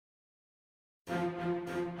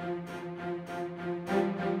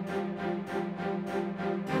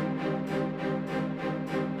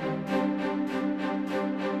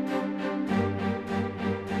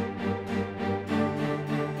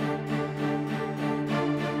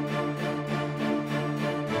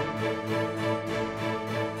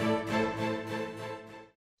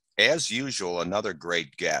As usual, another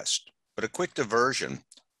great guest, but a quick diversion.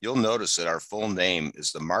 You'll notice that our full name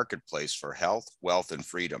is the Marketplace for Health, Wealth, and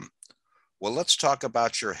Freedom. Well, let's talk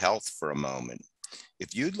about your health for a moment.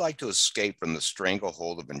 If you'd like to escape from the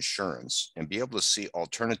stranglehold of insurance and be able to see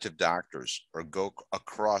alternative doctors or go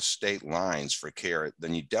across state lines for care,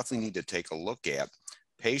 then you definitely need to take a look at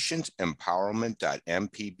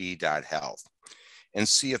patientempowerment.mpb.health and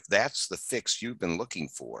see if that's the fix you've been looking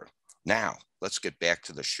for. Now, let's get back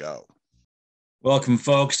to the show. Welcome,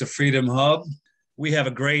 folks, to Freedom Hub. We have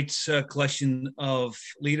a great collection of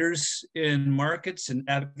leaders in markets and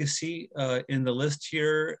advocacy in the list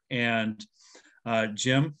here. And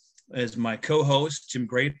Jim is my co-host, Jim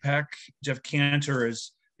Greatpack. Jeff Cantor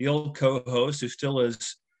is the old co-host who still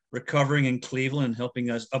is recovering in Cleveland and helping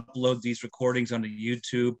us upload these recordings onto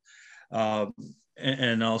YouTube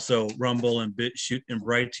and also Rumble and BitChute and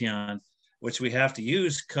Brighteon, which we have to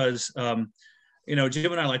use because, Jim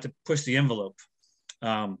and I like to push the envelope,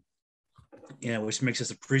 which makes us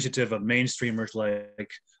appreciative of mainstreamers like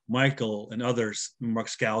Michael and others, Mark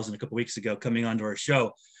Skousen a couple of weeks ago, coming onto our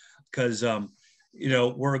show because,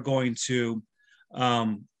 we're going to,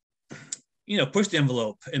 push the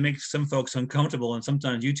envelope and make some folks uncomfortable. And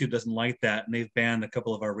sometimes YouTube doesn't like that. And they've banned a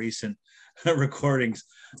couple of our recent recordings.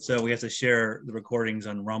 So we have to share the recordings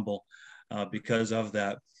on Rumble because of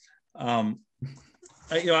that. I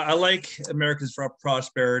like Americans for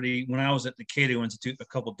Prosperity. When I was at the Cato Institute a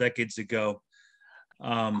couple decades ago,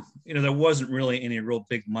 there wasn't really any real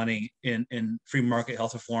big money in free market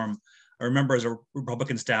health reform. I remember as a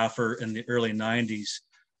Republican staffer in the early 90s,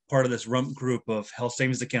 part of this rump group of health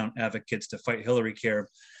savings account advocates to fight Hillary Care.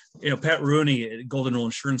 Pat Rooney at Golden Rule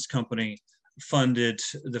Insurance Company funded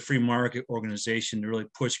the free market organization to really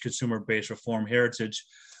push consumer-based reform. Heritage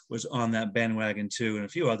was on that bandwagon too, and a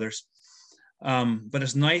few others. But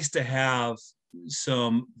it's nice to have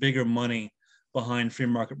some bigger money behind free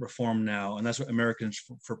market reform now, and that's what Americans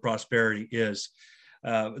for Prosperity is.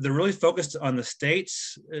 They're really focused on the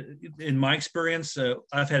states. In my experience,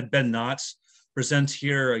 I've had Ben Knotts present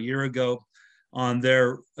here a year ago on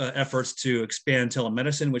their efforts to expand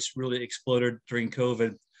telemedicine, which really exploded during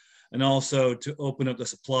COVID, and also to open up the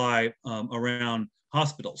supply around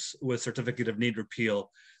hospitals with certificate of need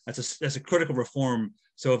repeal. That's a critical reform,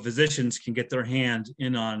 so physicians can get their hand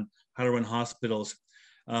in on how to run hospitals,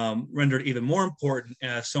 rendered even more important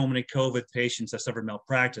as so many COVID patients have suffered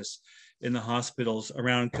malpractice in the hospitals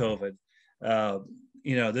around COVID.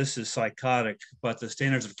 This is psychotic, but the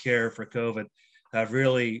standards of care for COVID have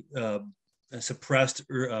really suppressed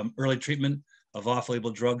early treatment of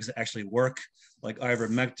off-label drugs that actually work, like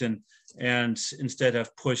ivermectin, and instead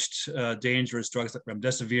have pushed dangerous drugs like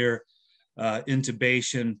remdesivir,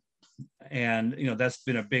 intubation, and that's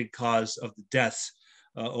been a big cause of the deaths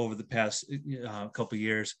over the past couple of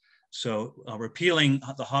years. So repealing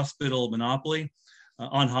the hospital monopoly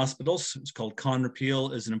on hospitals, it's called con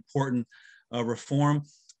repeal, is an important reform.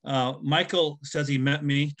 Michael says he met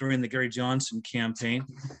me during the Gary Johnson campaign,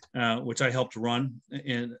 which I helped run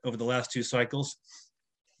over the last two cycles.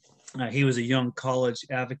 He was a young college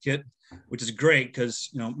advocate, which is great because,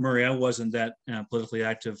 Murray, I wasn't that politically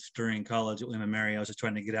active during college at William & Mary. I was just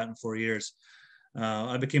trying to get out in 4 years.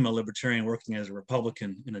 I became a libertarian working as a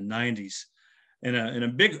Republican in the 90s and a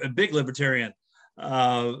big libertarian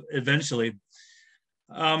eventually.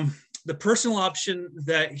 The personal option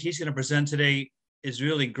that he's going to present today is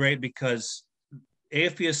really great because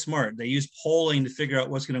AFP is smart. They use polling to figure out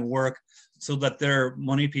what's going to work so that their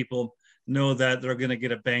money people know that they're going to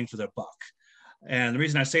get a bang for their buck. And the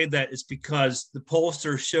reason I say that is because the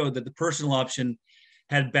pollsters showed that the personal option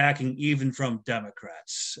had backing even from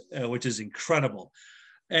Democrats, which is incredible.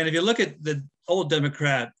 And if you look at the old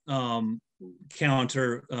Democrat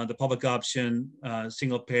counter, the public option,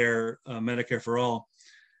 single payer, Medicare for all,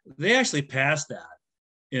 they actually passed that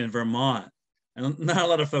in Vermont. And not a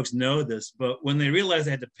lot of folks know this, but when they realized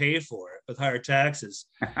they had to pay for it with higher taxes,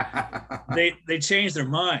 they changed their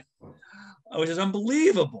mind, which is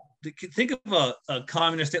unbelievable. Think of a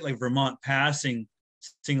communist state like Vermont passing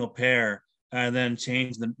single payer and then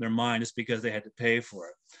changing their mind just because they had to pay for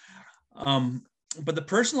it. But the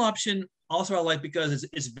personal option also I like because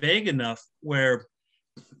it's vague enough where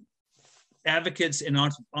advocates and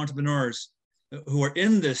entrepreneurs who are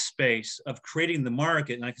in this space of creating the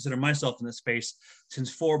market, and I consider myself in this space since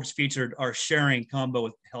Forbes featured our sharing combo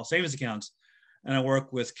with health savings accounts, and I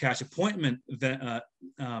work with cash appointment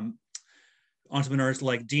entrepreneurs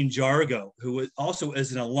like Dean Jargo, who also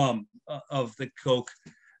is an alum of the Koch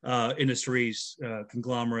Industries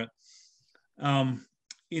conglomerate.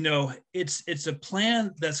 It's a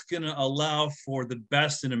plan that's going to allow for the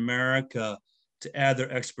best in America to add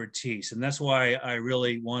their expertise. And that's why I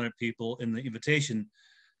really wanted people in the invitation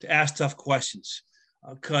to ask tough questions,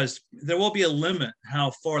 because there will be a limit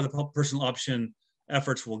how far the personal option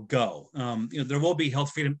efforts will go. There will be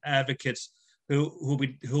health freedom advocates who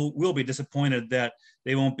will be disappointed that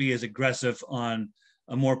they won't be as aggressive on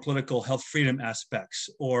a more political health freedom aspects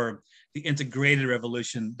or the integrated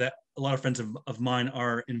revolution that a lot of friends of mine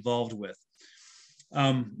are involved with.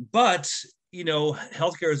 But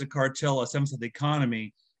healthcare is a cartel, a semblance of the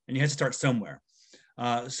economy, and you have to start somewhere.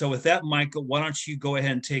 So with that, Michael, why don't you go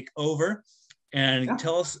ahead and take over and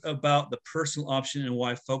tell us about the personal option and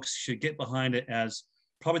why folks should get behind it as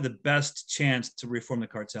probably the best chance to reform the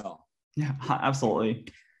cartel. Yeah, absolutely.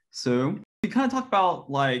 So we kind of talk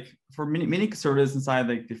about, like, for many conservatives inside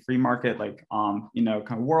like the free market, like kind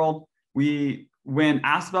of world, when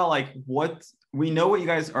asked about like what we know what you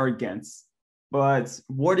guys are against, but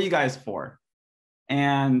what are you guys for?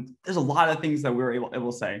 And there's a lot of things that we were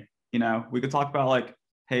able to say. We could talk about like,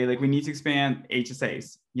 hey, like we need to expand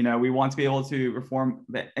HSAs. We want to be able to reform,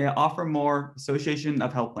 offer more association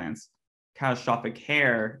of health plans, catastrophic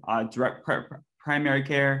care, direct primary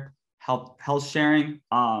care, health sharing,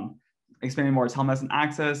 expanding more telemedicine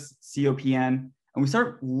access, COPN, and we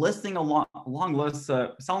start listing a long list,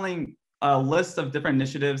 sounding a list of different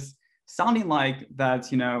initiatives, sounding like that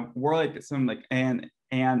we're like some like an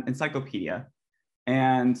encyclopedia.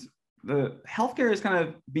 And the healthcare is kind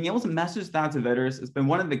of being able to message that to voters has been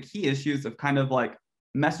one of the key issues of kind of like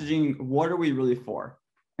messaging, what are we really for?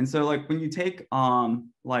 And so like when you take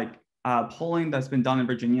polling that's been done in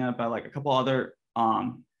Virginia by like a couple other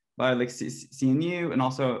by like CNU and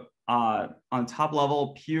also on top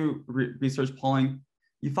level Pew Research polling,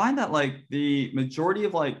 you find that like the majority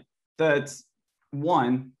of like that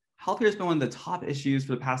one, healthcare has been one of the top issues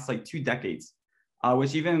for the past like 2 decades,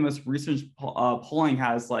 which even most recent polling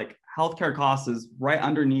has like healthcare costs is right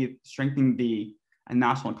underneath strengthening the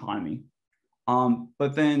national economy.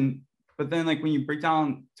 But then like when you break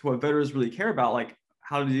down to what voters really care about, like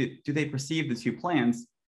how do they perceive the two plans?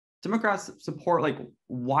 Democrats support like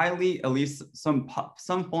widely at least some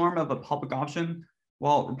form of a public option,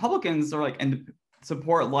 while Republicans are like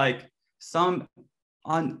support like some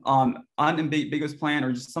unambiguous plan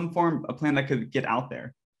or just some form of plan that could get out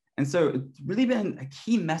there. And so it's really been a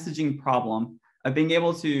key messaging problem of being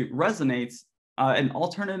able to resonate an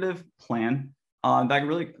alternative plan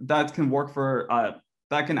that can work for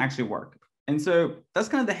that can actually work. And so that's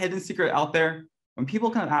kind of the hidden secret out there. When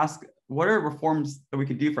people kind of ask, what are reforms that we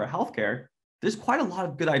could do for healthcare? There's quite a lot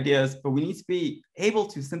of good ideas, but we need to be able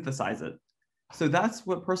to synthesize it. So that's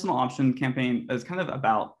what Personal Option Campaign is kind of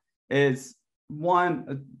about, is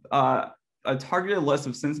one, a targeted list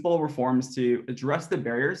of sensible reforms to address the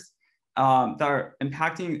barriers that are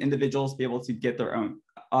impacting individuals to be able to get their own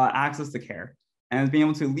access to care, and being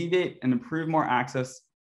able to alleviate and improve more access,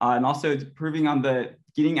 and also improving on the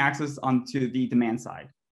getting access onto the demand side.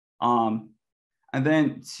 And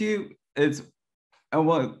then two, it's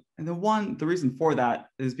the reason for that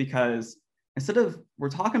is because instead of we're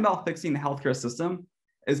talking about fixing the healthcare system,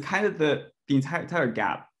 is kind of the entire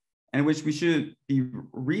gap in which we should be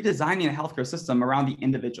redesigning a healthcare system around the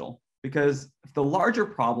individual. Because if the larger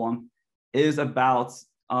problem is about,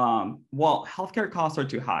 healthcare costs are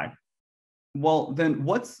too high, well, then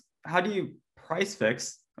how do you price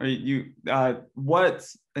fix, or what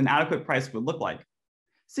an adequate price would look like?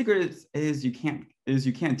 Secret is you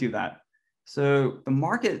can't do that. So the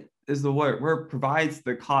market is where it provides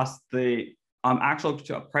the cost, the actual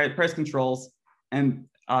price controls, and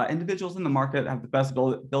individuals in the market have the best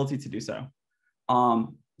ability to do so.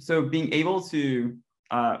 So being able to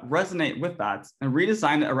resonate with that and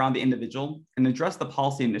redesign it around the individual and address the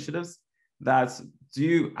policy initiatives that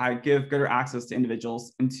do give greater access to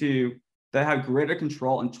individuals and that have greater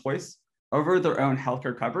control and choice over their own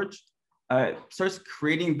healthcare coverage, starts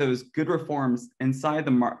creating those good reforms inside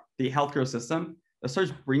the healthcare system that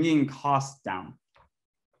starts bringing costs down.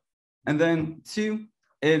 And then two,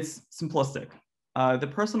 it's simplistic. The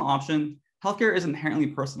personal option, healthcare is inherently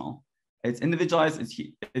personal. It's individualized,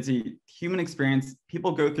 it's a human experience.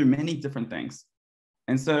 People go through many different things.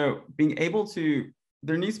 And so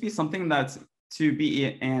there needs to be something that's to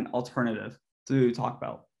be an alternative to talk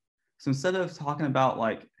about. So instead of talking about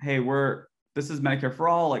like, hey, this is Medicare for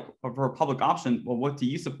all, like for a public option, well, what do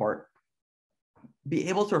you support? Be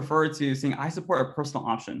able to refer to saying, I support a personal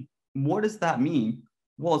option. What does that mean?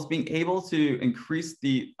 Well, it's being able to increase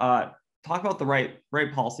talk about the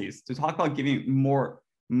right policies, to talk about giving more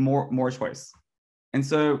choice. And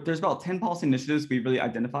so there's about 10 policy initiatives we really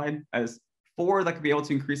identified as 4 that could be able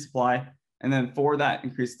to increase supply, and then 4 that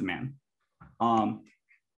increase demand.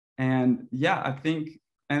 And yeah, I think,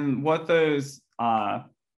 and what those, sorry,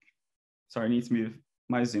 I need to move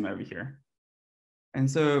my Zoom over here. And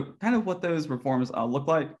so kind of what those reforms look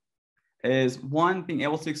like is, one, being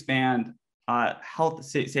able to expand health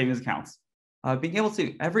savings accounts. Being able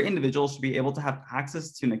to, every individual should be able to have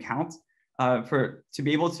access to an account to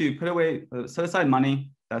be able to put away, set aside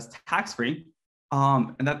money that's tax-free,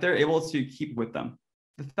 and that they're able to keep with them.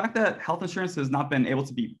 The fact that health insurance has not been able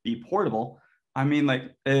to be portable, I mean, like,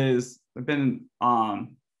 is been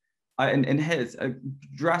and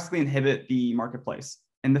drastically inhibit the marketplace.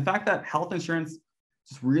 And the fact that health insurance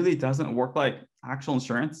just really doesn't work like actual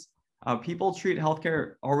insurance. People treat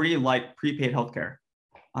healthcare already like prepaid healthcare.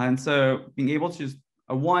 And so being able to just,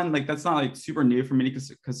 one, like, that's not like super new for many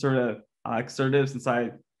conservatives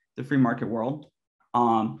inside the free market world.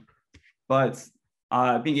 But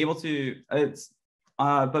being able to,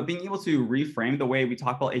 being able to reframe the way we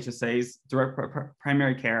talk about HSAs, direct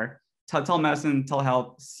primary care, telemedicine,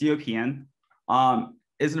 telehealth, COPN,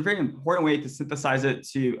 is a very important way to synthesize it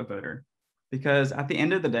to a voter. Because at the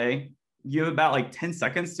end of the day, you have about like 10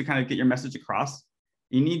 seconds to kind of get your message across.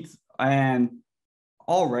 You need, and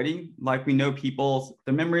already, like, we know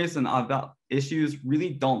their memories and about issues really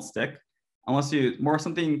don't stick unless you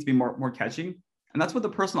something to be more catchy. And that's what the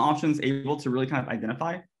personal option is able to really kind of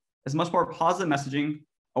identify. It's much more positive messaging,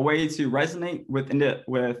 a way to resonate with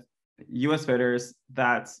US voters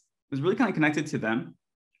that is really kind of connected to them,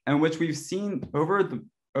 and which we've seen over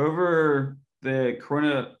the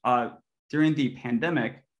corona during the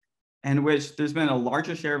pandemic, in which there's been a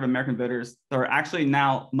larger share of American voters that are actually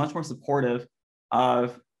now much more supportive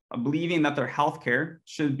of believing that their healthcare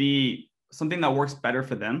should be something that works better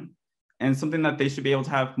for them and something that they should be able to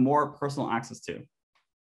have more personal access to.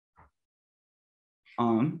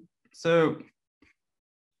 So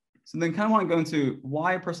then kind of want to go into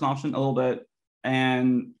why personal option a little bit.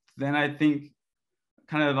 And then I think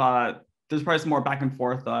kind of there's probably some more back and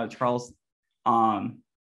forth, Charles,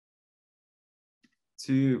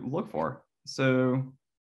 to look for. So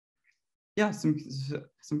yeah, some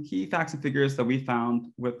key facts and figures that we found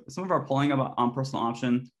with some of our polling about personal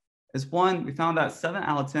option is, one, we found that 7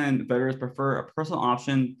 out of 10 voters prefer a personal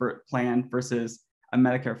option plan versus a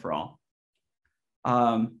Medicare for all.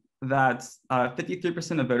 That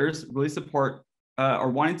 53% of voters really support or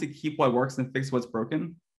wanting to keep what works and fix what's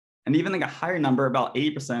broken. And even like a higher number, about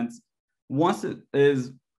 80%, wants to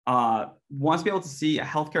be able to see a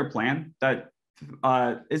healthcare plan that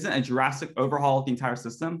isn't a drastic overhaul of the entire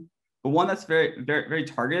system, but one that's very, very, very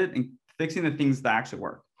targeted and fixing the things that actually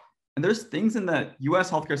work. And there's things in the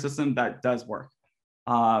US healthcare system that does work.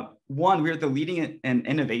 One, we're the leading in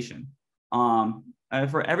innovation.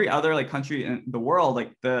 For every other like country in the world,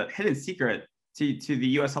 like, the hidden secret to the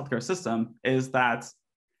US healthcare system is that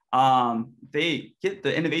they get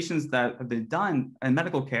the innovations that have been done in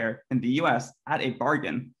medical care in the US at a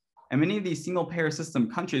bargain. And many of these single payer system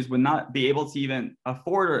countries would not be able to even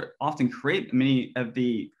afford or often create many of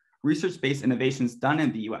the research-based innovations done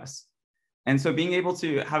in the US. And so being able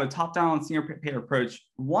to have a top-down single payer approach,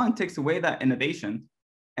 one, takes away that innovation,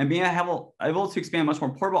 and being able to expand much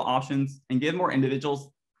more portable options and give more individuals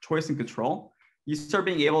choice and control, you start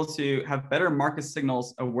being able to have better market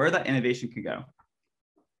signals of where that innovation can go.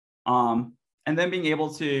 And then being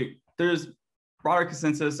able to, there's broader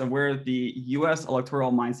consensus of where the US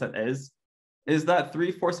electoral mindset is that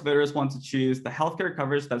 3/4 of voters want to choose the healthcare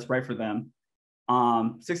coverage that's right for them.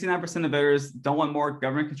 69% of voters don't want more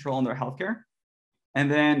government control on their healthcare. And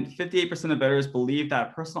then 58% of voters believe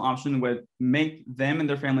that personal option would make them and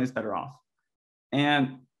their families better off.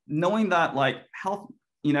 And knowing that, like, health,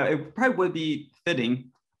 it probably would be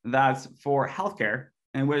fitting that for healthcare,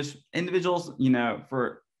 in which individuals,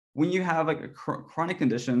 for when you have like chronic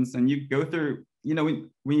conditions and you go through,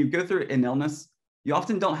 when you go through an illness, you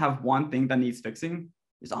often don't have one thing that needs fixing.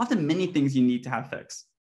 There's often many things you need to have fixed.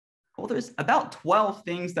 Well, there's about 12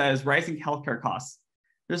 things that is rising healthcare costs.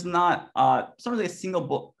 There's not really a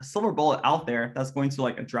single silver bullet out there that's going to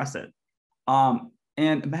like address it.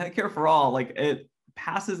 And Medicare for all, like, it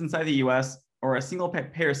passes inside the US, or a single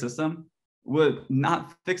payer system would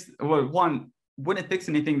not fix, wouldn't fix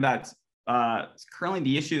anything that's currently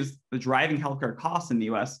the issues the driving healthcare costs in the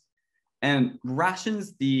US, and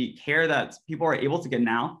rations the care that people are able to get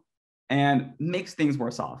now and makes things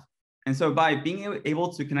worse off. And so by being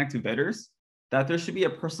able to connect to voters, that there should be a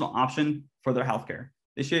personal option for their healthcare.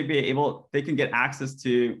 They should be able, they can get access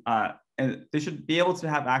to, and they should be able to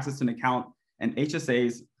have access to an account and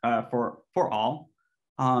HSAs for all,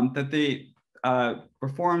 that the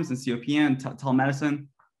reforms in COPN, telemedicine,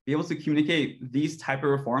 be able to communicate these type of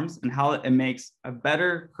reforms and how it makes a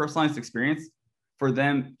better personalized experience for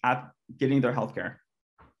them at getting their healthcare.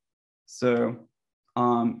 So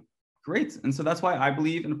great. And so that's why I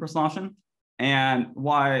believe in a personal option, and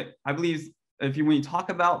why I believe when you talk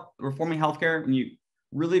about reforming healthcare, when you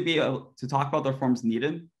really be able to talk about the reforms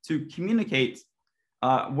needed to communicate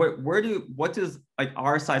what does like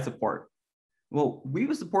our side support? Well, we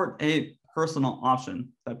would support a personal option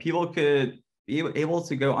that people could be able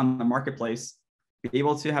to go on the marketplace, be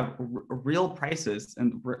able to have real prices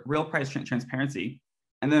and real price transparency,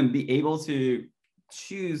 and then be able to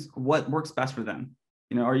choose what works best for them.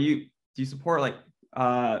 You know, do you support like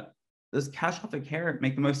does catastrophic care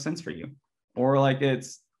make the most sense for you, or like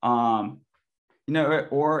it's you know,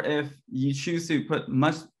 or if you choose to put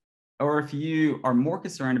much, or if you are more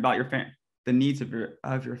concerned about the needs of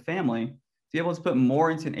your family, to be able to put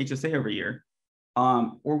more into an HSA every year,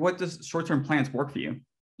 or what does short-term plans work for you?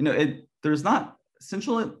 You know, there's not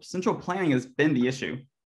central planning has been the issue,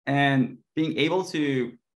 and being able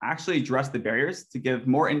to actually address the barriers to give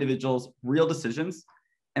more individuals real decisions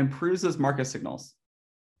improves those market signals.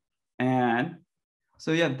 And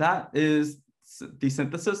so yeah, that is the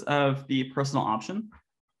synthesis of the personal option.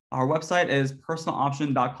 Our website is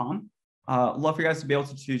personaloption.com. Love for you guys to be able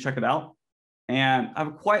to check it out. And I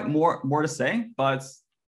have quite more to say, but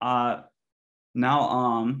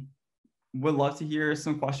now would love to hear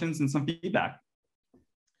some questions and some feedback.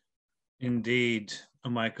 Indeed,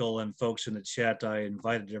 Michael, and folks in the chat, I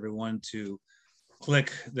invited everyone to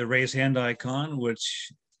click the raise hand icon,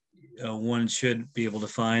 which one should be able to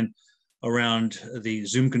find around the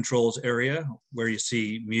Zoom controls area, where you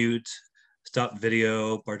see mute, stop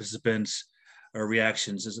video, participants, or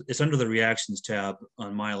reactions. It's under the reactions tab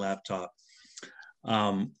on my laptop.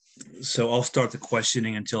 So I'll start the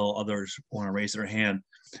questioning until others want to raise their hand.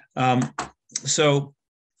 So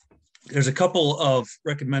there's a couple of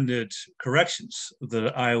recommended corrections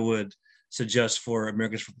that I would suggest for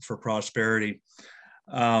Americans for Prosperity.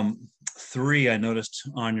 3 I noticed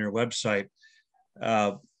on your website.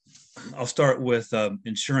 I'll start with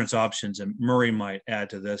insurance options, and Murray might add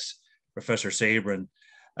to this, Professor Sabrin.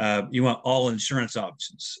 You want all insurance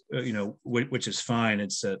options, you know, which is fine.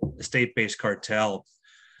 It's a state-based cartel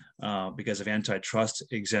because of antitrust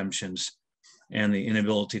exemptions and the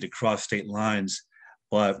inability to cross state lines.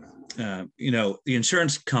 But, you know, the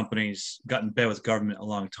insurance companies got in bed with government a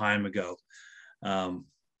long time ago.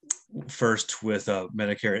 First with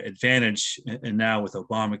Medicare Advantage, and now with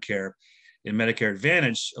Obamacare. In Medicare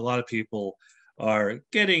Advantage, a lot of people are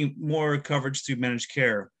getting more coverage through managed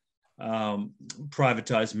care,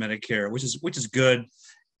 privatized Medicare, which is good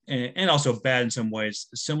and also bad in some ways,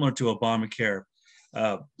 similar to Obamacare.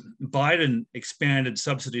 Biden expanded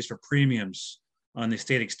subsidies for premiums on the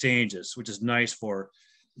state exchanges, which is nice for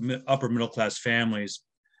upper middle class families,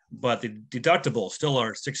 but the deductibles still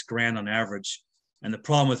are $6,000 on average. And the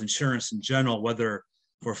problem with insurance in general, whether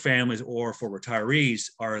for families or for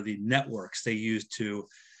retirees, are the networks they use to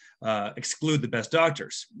exclude the best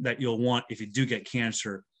doctors that you'll want if you do get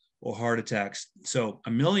cancer or heart attacks. So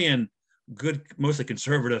 1 million good, mostly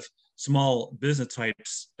conservative, small business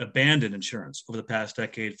types abandoned insurance over the past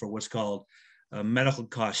decade for what's called medical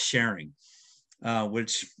cost sharing,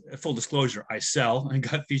 which, full disclosure, I sell and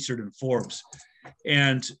got featured in Forbes.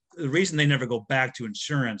 And the reason they never go back to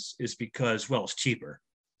insurance is because, well, it's cheaper.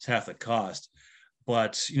 It's half the cost.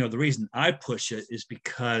 But, you know, the reason I push it is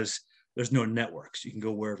because there's no networks. You can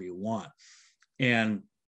go wherever you want. And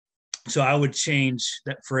so I would change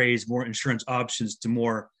that phrase, more insurance options, to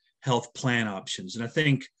more health plan options. And I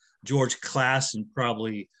think George Classen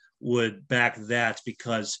probably would back that,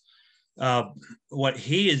 because what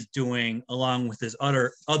he is doing, along with his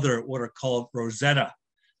other what are called Rosetta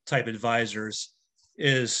type advisors,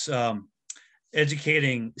 is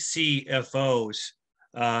educating CFOs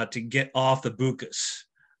to get off the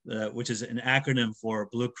BUCAs, which is an acronym for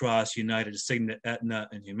Blue Cross, United, Cigna, Aetna,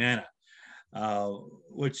 and Humana,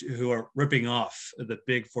 who are ripping off the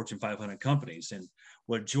big Fortune 500 companies. And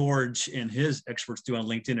what George and his experts do on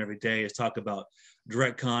LinkedIn every day is talk about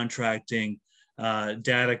direct contracting,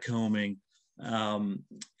 data combing, and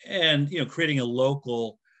creating a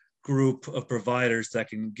local group of providers that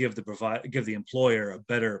can give the employer a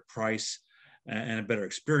better price and a better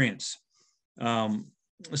experience.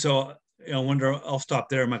 So I wonder, I'll stop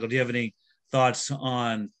there. Michael, do you have any thoughts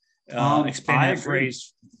on expanding that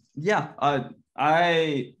phrase? Yeah,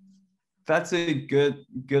 that's a good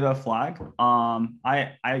flag.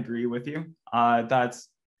 I agree with you. That's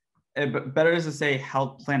better is to say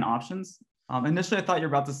health plan options. Initially, I thought you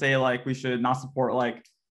were about to say like we should not support like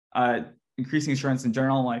increasing insurance in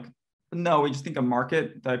general. Like, no, we just think a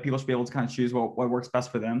market that people should be able to kind of choose what works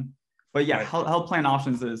best for them. But yeah, right. Health plan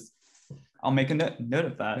options is I'll make a note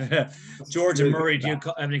of that. George and Murray, do you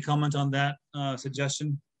have any comment on that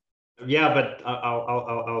suggestion? Yeah, but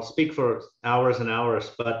I'll speak for hours and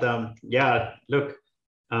hours. But yeah, look,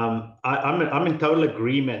 I'm in total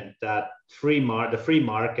agreement that the free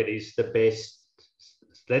market is the best.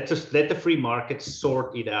 Let the free market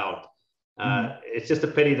sort it out. It's just a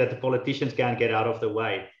pity that the politicians can't get out of the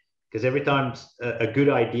way, because every time a good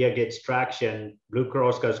idea gets traction, Blue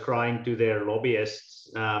Cross goes crying to their lobbyists,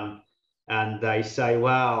 and they say,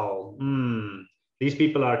 well, these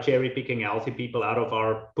people are cherry picking healthy people out of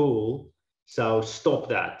our pool. So stop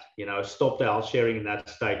that, stop the health sharing in that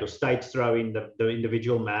state, or states throw in the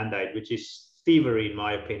individual mandate, which is thievery in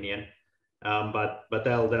my opinion. But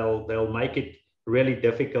they'll make it really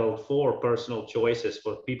difficult for personal choices,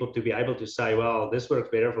 for people to be able to say, well, this works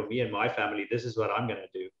better for me and my family. This is what I'm going to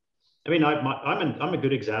do. I mean, I'm a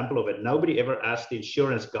good example of it. Nobody ever asked the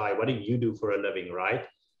insurance guy, what do you do for a living, right?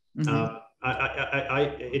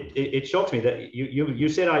 It shocks me that you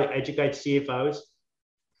said I educate CFOs.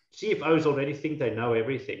 CFOs already think they know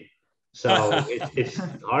everything, so it's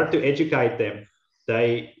hard to educate them.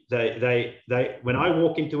 They when I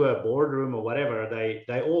walk into a boardroom or whatever,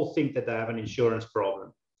 they all think that they have an insurance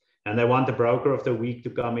problem, and they want the broker of the week to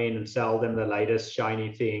come in and sell them the latest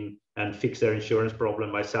shiny thing and fix their insurance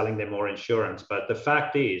problem by selling them more insurance. But the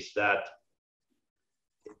fact is that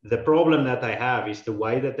the problem that they have is the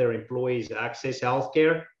way that their employees access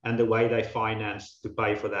healthcare and the way they finance to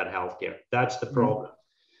pay for that healthcare. That's the problem.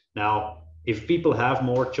 Now, if people have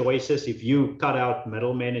more choices, if you cut out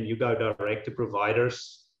middlemen and you go direct to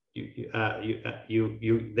providers,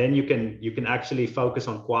 then you can actually focus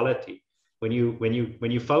on quality. When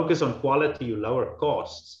you focus on quality, you lower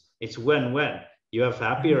costs. It's win-win. You have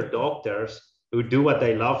happier doctors who do what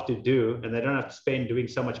they love to do, and they don't have to spend doing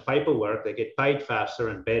so much paperwork. They get paid faster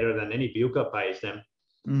and better than any bureau pays them.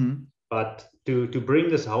 But to bring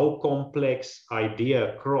this whole complex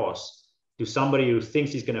idea across to somebody who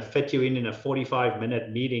thinks he's going to fit you in a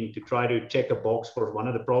 45-minute meeting to try to check a box for one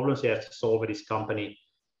of the problems he has to solve at his company,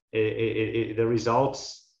 the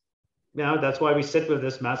results, that's why we sit with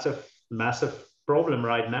this massive problem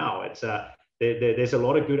right now. It's there's a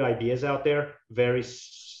lot of good ideas out there, very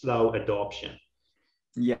slow adoption.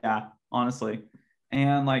 Yeah, honestly.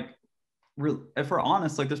 And like, if we're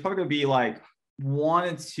honest, like there's probably gonna be like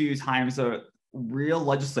 1 to 2 times a real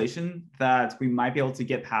legislation that we might be able to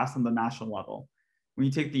get passed on the national level. When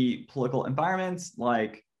you take the political environments,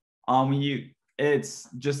 like it's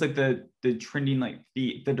just like the trending, like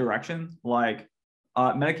the direction, like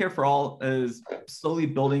Medicare for all is slowly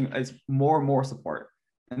building its more and more support.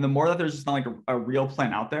 And the more that there's just not like a real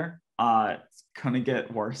plan out there, it's gonna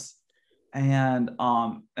get worse. And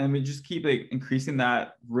we just keep like increasing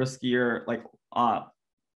that riskier like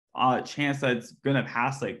chance that it's gonna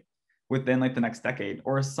pass like within like the next decade,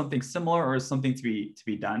 or something similar, or something to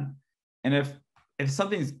be done. And if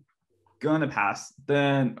something's gonna pass,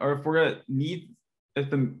 then, or if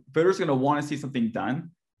the voters are gonna want to see something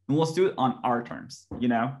done, then let's do it on our terms.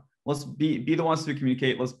 Let's be the ones to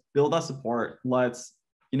communicate. Let's build that support. Let's,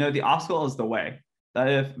 the obstacle is the way. That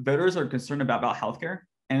if voters are concerned about healthcare,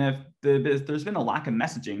 and if there's been a lack of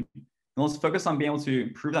messaging, then let's focus on being able to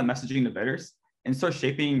improve that messaging to voters and start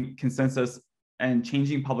shaping consensus and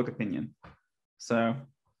changing public opinion. So,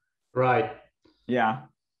 right. Yeah.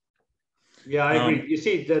 Yeah, I agree. You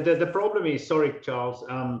see, the problem is, sorry, Charles,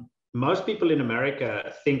 most people in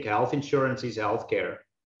America think health insurance is healthcare.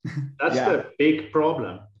 That's the big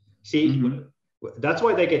problem. See, that's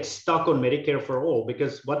why they get stuck on Medicare for all,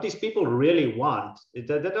 because what these people really want, they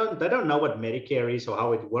don't know what Medicare is or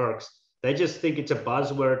how it works. They just think it's a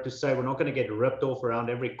buzzword to say we're not going to get ripped off around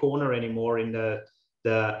every corner anymore in the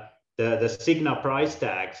Cigna price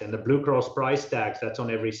tags and the Blue Cross price tags that's on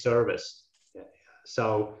every service.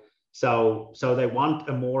 So they want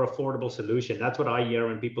a more affordable solution. That's what I hear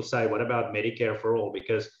when people say, what about Medicare for all?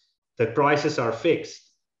 Because the prices are fixed.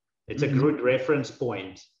 It's a good reference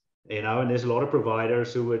point, and there's a lot of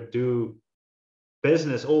providers who would do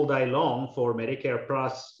business all day long for Medicare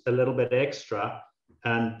plus a little bit extra.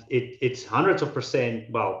 And it's hundreds of percent.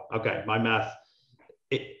 Well, okay, my math.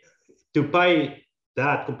 To pay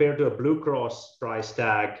that compared to a Blue Cross price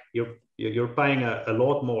tag, you're paying a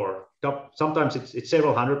lot more. Sometimes it's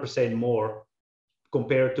several hundred% more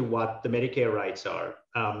compared to what the Medicare rates are.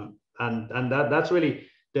 And that's really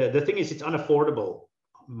the thing is, it's unaffordable.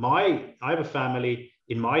 I have a family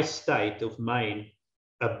in my state of Maine.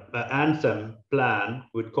 An Anthem plan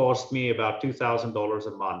would cost me about $2,000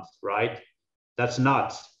 a month, right? That's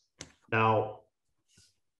nuts. Now,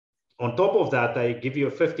 on top of that, they give you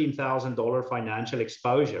a $15,000 financial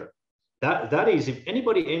exposure. That is, if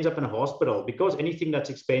anybody ends up in a hospital, because anything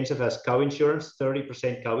that's expensive has co-insurance,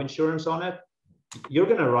 30% co-insurance on it, you're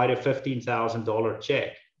going to write a $15,000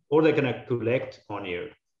 check, or they're going to collect on you.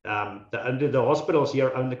 The hospitals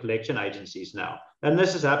here own the collection agencies now, and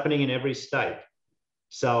this is happening in every state.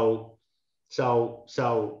 So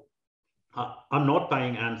I'm not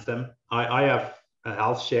paying Anthem. I have a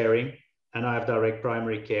health sharing, and I have direct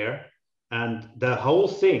primary care, and the whole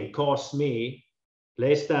thing costs me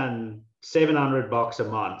less than $700 a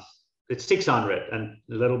month. It's 600 and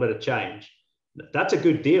a little bit of change. That's a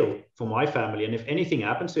good deal for my family. And if anything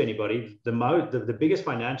happens to anybody, the biggest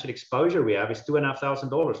financial exposure we have is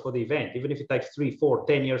 $2,500 for the event. Even if it takes 3, 4,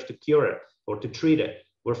 10 years to cure it or to treat it,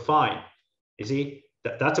 we're fine. You see,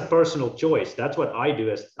 that's a personal choice. That's what I do.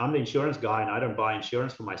 As I'm the insurance guy, and I don't buy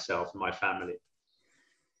insurance for myself and my family.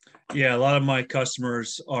 Yeah, a lot of my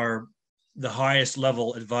customers are the highest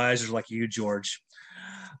level advisors like you, George.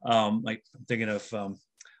 Like I'm thinking of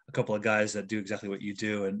a couple of guys that do exactly what you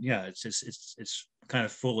do, and yeah, it's kind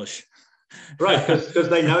of foolish, right? Because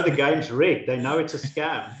they know the game's rigged. They know it's a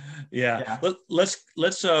scam. Yeah. Let's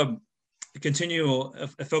continue.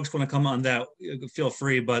 If folks want to come on that, feel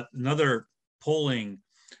free. But another polling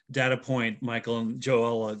data point, Michael and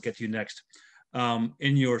Joe, I'll get to you next.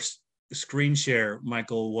 In your screen share,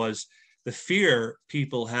 Michael, was the fear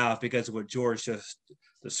people have because of what George just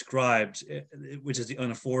described, which is the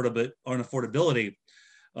unaffordability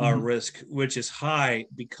risk, which is high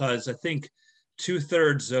because I think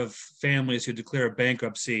 2/3 of families who declare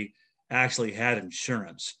bankruptcy actually had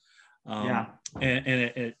insurance. And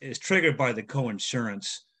it is triggered by the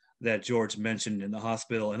co-insurance that George mentioned in the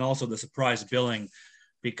hospital, and also the surprise billing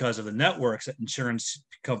because of the networks that insurance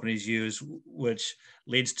companies use, which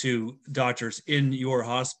leads to doctors in your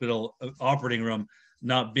hospital operating room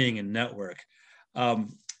not being in network.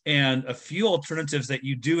 And a few alternatives that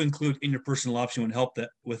you do include in your personal option would help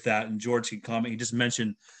with that. And George can comment. He just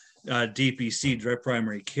mentioned DPC, direct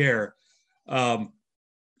primary care, to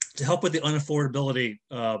help with the unaffordability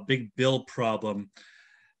big bill problem.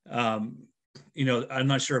 I'm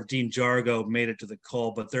not sure if Dean Jargo made it to the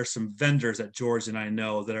call, but there's some vendors that George and I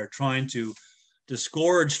know that are trying to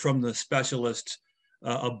disgorge from the specialist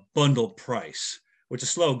a bundled price, which is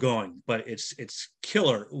slow going, but it's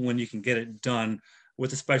killer when you can get it done with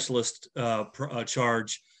the specialist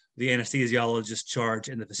charge, the anesthesiologist charge,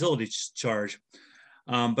 and the facility charge.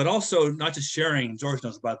 But also not just sharing, George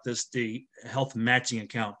knows about this, the health matching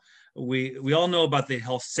account. We all know about the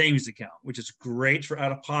health savings account, which is great for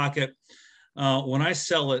out of pocket. When I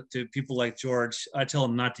sell it to people like George, I tell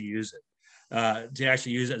them not to use it, to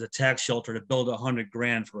actually use it as a tax shelter to build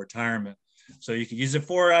 $100,000 for retirement. So you can use it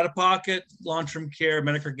for out of pocket, long-term care,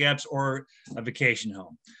 Medicare gaps, or a vacation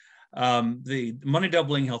home. The money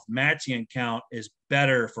doubling health matching account is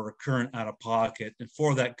better for a current out of pocket and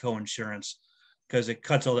for that co-insurance because it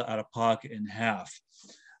cuts all the out of pocket in half.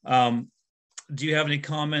 Do you have any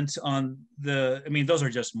comments on those are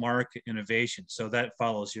just market innovations. So that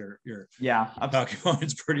follows your talking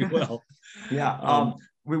points pretty well.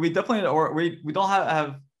 We definitely, or we don't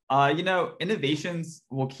have innovations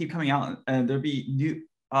will keep coming out, and there'll be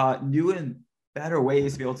new and better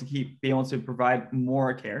ways to be able to provide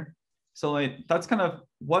more care. So that's kind of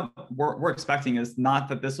what we're expecting, is not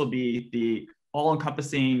that this will be the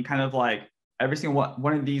all-encompassing kind of like every single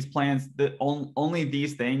one of these plans, that only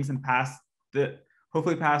these things, and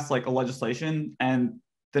hopefully pass like a legislation and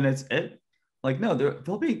then it's it. Like, no,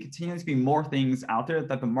 there'll be continuing to be more things out there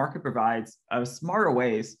that the market provides of smarter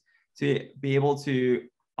ways to be able to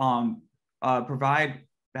provide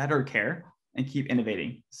better care and keep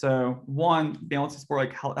innovating. So one, being able to support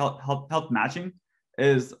like health matching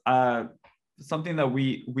is something that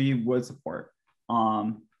we would support.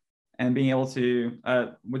 And being able to,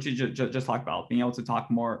 what you just talked about, being able to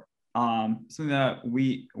talk more, something that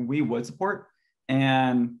we would support.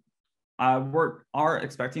 And are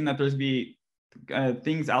expecting that there's be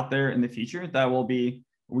things out there in the future that we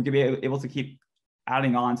could be able to keep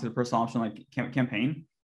adding on to the personal option like campaign,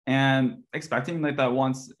 and expecting like that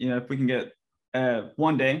once, if we can get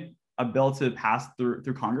one day a bill to pass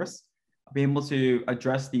through Congress, be able to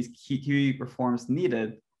address these key reforms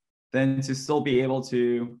needed, then to still be able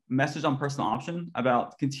to message on personal option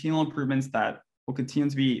about continual improvements that will continue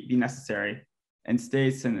to be necessary in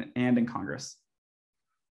states and in Congress.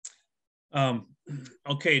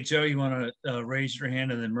 Okay, Joe, you want to raise your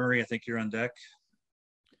hand, and then Murray, I think you're on deck.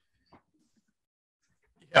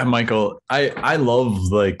 Yeah, Michael, I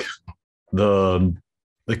love like the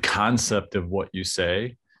concept of what you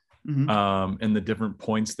say, and the different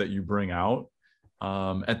points that you bring out.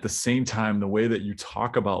 At the same time, the way that you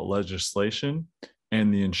talk about legislation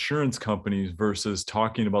and the insurance companies versus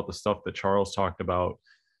talking about the stuff that Charles talked about,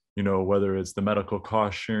 you know, whether it's the medical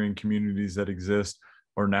cost sharing communities that exist,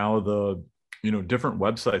 or now the, you know, different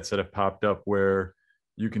websites that have popped up where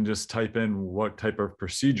you can just type in what type of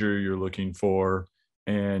procedure you're looking for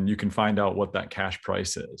and you can find out what that cash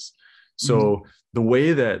price is. So the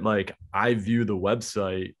way that like I view the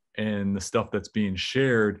website and the stuff that's being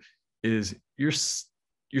shared is you're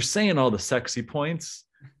saying all the sexy points,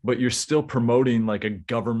 but you're still promoting like a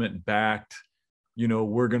government backed, you know,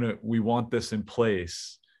 we want this in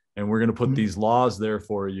place and we're going to put these laws there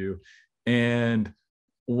for you. And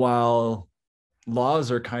while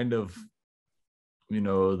laws are kind of, you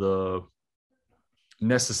know, the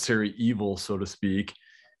necessary evil, so to speak,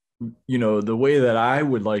 you know, the way that I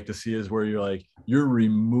would like to see is where you're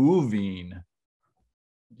removing,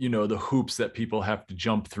 you know, the hoops that people have to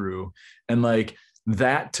jump through. And like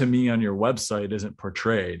that to me on your website isn't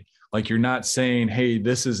portrayed. Like you're not saying, hey,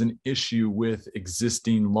 this is an issue with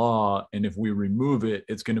existing law, and if we remove it,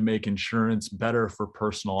 it's going to make insurance better for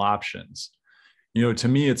personal options. You know, to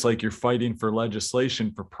me, it's like you're fighting for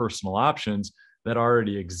legislation for personal options that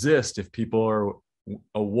already exist if people are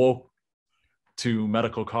awoke to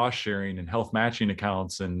medical cost sharing and health matching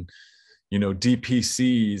accounts and, you know,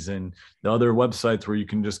 DPCs and the other websites where you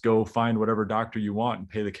can just go find whatever doctor you want and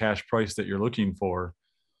pay the cash price that you're looking for.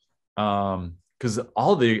 Because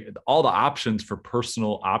all the options for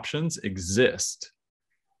personal options exist.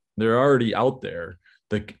 They're already out there.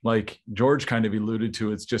 Like George kind of alluded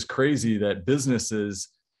to, it's just crazy that businesses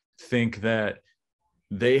think that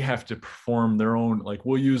they have to perform their own, like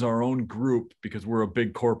we'll use our own group because we're a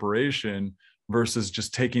big corporation, versus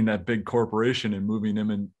just taking that big corporation and moving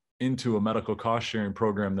them into a medical cost sharing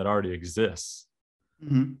program that already exists.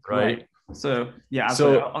 Right. So yeah.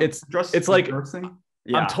 So it's like,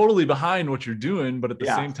 yeah. I'm totally behind what you're doing, but at the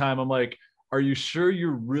same time, I'm like, are you sure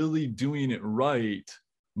you're really doing it right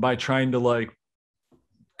by trying to like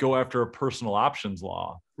go after a personal options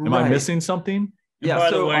law? Am I missing something? Yeah.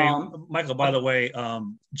 By the way, Michael,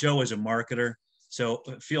 Joe is a marketer, so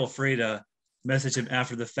feel free to message him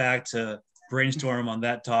after the fact to brainstorm on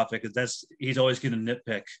that topic. He's always going to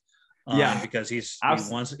nitpick. Because he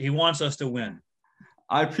wants us to win.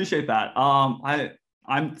 I appreciate that.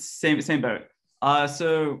 I'm same boat.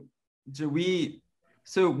 So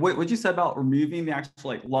what you said about removing the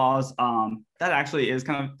actual like laws, that actually is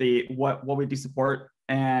kind of the what we do support.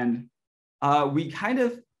 And we kind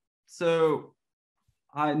of,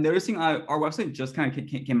 noticing our website just kind of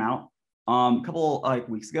came out a couple like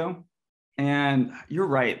weeks ago, and you're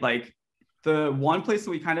right. Like the one place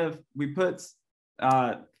that we put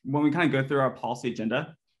when we kind of go through our policy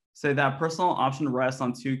agenda, say that personal option rests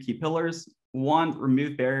on two key pillars. One,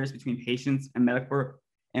 remove barriers between patients and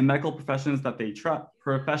medical professionals that they trust.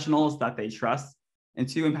 And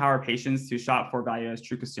two, empower patients to shop for value as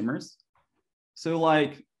true consumers. So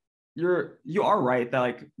like you are right that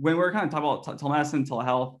like when we're kind of talking about telemedicine,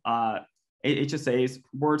 telehealth, HSAs,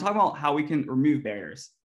 we're talking about how we can remove barriers.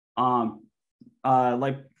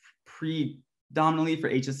 Like predominantly for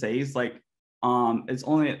HSAs, like it's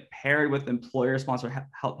only paired with employer-sponsored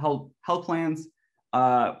health plans,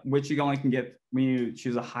 which you only can get when you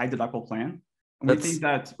choose a high deductible plan. And we think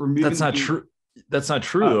that removing that's not true. That's not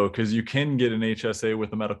true though, because you can get an HSA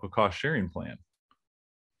with a medical cost sharing plan.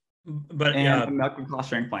 But a medical cost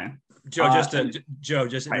sharing plan. Joe, just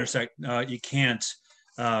intersect. You can't.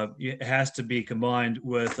 It has to be combined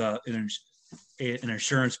with an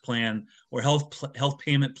insurance plan or health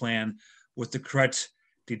payment plan with the correct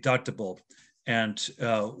deductible, and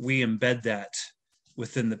we embed that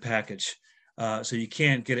within the package. So you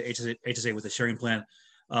can't get an HSA with a sharing plan.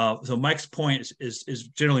 So Mike's point is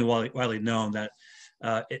generally widely known that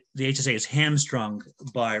the HSA is hamstrung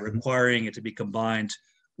by requiring it to be combined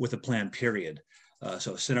with a plan, period.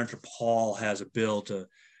 So Senator Paul has a bill to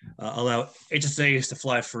allow HSAs to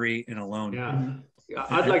fly free and alone. Yeah,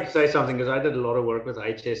 I'd like to say something because I did a lot of work with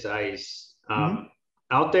HSAs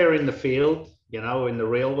out there in the field, you know, in the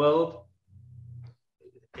real world.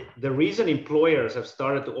 The reason employers have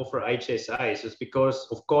started to offer HSAs is because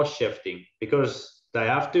of cost shifting, because they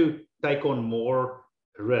have to take on more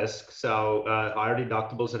risk. So higher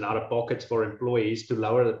deductibles and out of pockets for employees to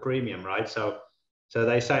lower the premium, right? So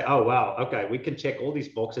they say, oh, wow, okay, we can check all these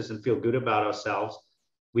boxes and feel good about ourselves.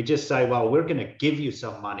 We just say, well, we're going to give you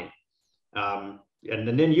some money. And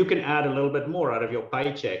then you can add a little bit more out of your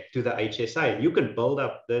paycheck to the HSA. You can build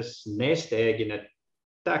up this nest egg in a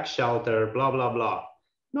tax shelter, blah, blah, blah.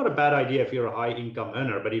 Not a bad idea if you're a high income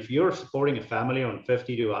earner, but if you're supporting a family on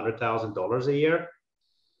 $50,000 to $100,000 a year,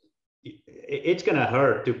 it's going to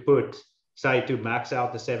hurt to put, say, to max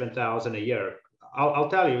out the $7,000 a year. I'll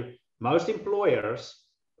tell you, most employers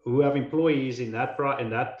who have employees in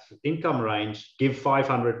that income range give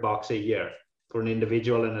 $500 a year for an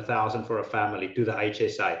individual and $1,000 for a family to the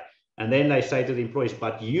HSA. And then they say to the employees,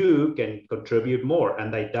 but you can contribute more,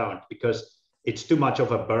 and they don't, because it's too much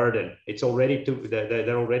of a burden. It's already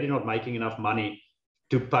they're already not making enough money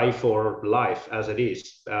to pay for life as it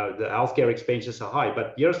is. The healthcare expenses are high,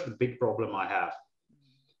 but here's the big problem I have.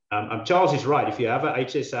 Charles is right. If you have a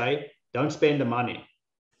HSA, don't spend the money.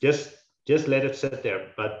 Just let it sit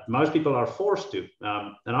there. But most people are forced to.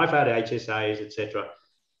 And I've had HSAs, etc.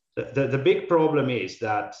 The big problem is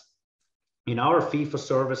that in our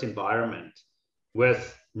fee-for-service environment,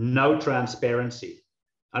 with no transparency,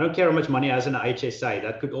 I don't care how much money has in an HSA,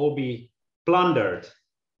 that could all be plundered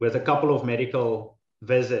with a couple of medical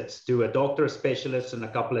visits to a doctor, a specialist, and a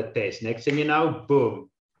couple of tests. Next thing you know, boom,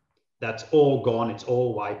 that's all gone. It's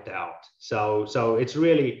all wiped out. So it's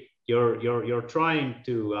really, you're trying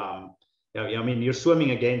to, I mean, you're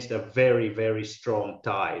swimming against a very, very strong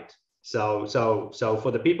tide. So for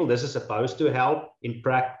the people this is supposed to help in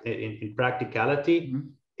practicality,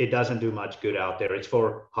 it doesn't do much good out there. It's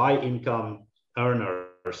for high income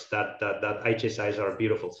earners that HSAs are a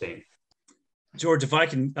beautiful thing. George, if I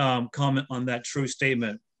can comment on that true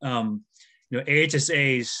statement,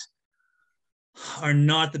 HSAs are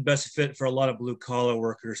not the best fit for a lot of blue collar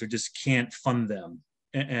workers who just can't fund them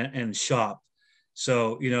and shop.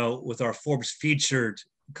 So, with our Forbes featured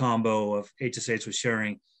combo of HSAs with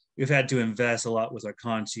sharing, we've had to invest a lot with our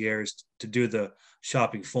concierge to do the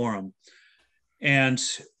shopping for them. And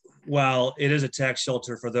while it is a tax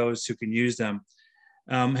shelter for those who can use them,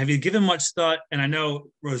 have you given much thought? And I know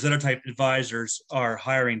Rosetta type advisors are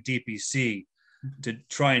hiring DPC to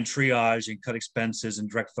try and triage and cut expenses and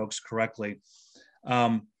direct folks correctly.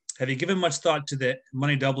 Have you given much thought to the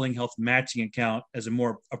money doubling health matching account as a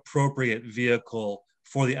more appropriate vehicle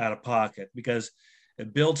for the out-of-pocket? Because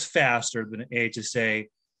it builds faster than an HSA.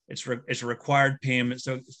 It's a required payment.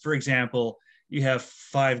 So, for example, you have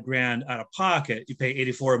 $5,000 out of pocket, you pay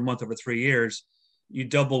 $84 a month over 3 years. You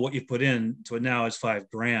double what you put in, so it now is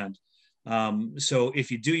 $5,000. So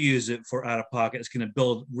if you do use it for out of pocket, it's going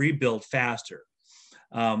to rebuild faster.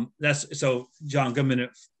 So John Goodman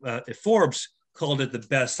at Forbes called it the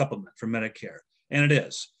best supplement for Medicare, and it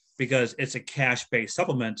is, because it's a cash-based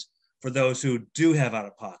supplement for those who do have out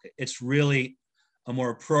of pocket. It's really a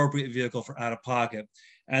more appropriate vehicle for out of pocket.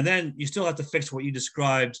 And then you still have to fix what you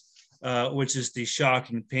described, which is the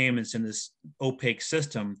shocking payments in this opaque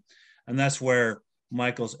system. And that's where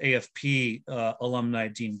Michael's AFP alumni,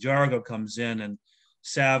 Dean Jargo, comes in, and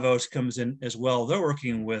Savos comes in as well. They're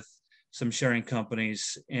working with some sharing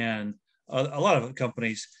companies and a lot of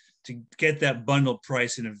companies to get that bundled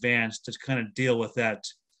price in advance to kind of deal with that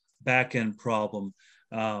back end problem,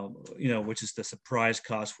 which is the surprise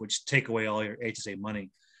cost, which take away all your HSA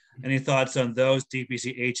money. Any thoughts on those,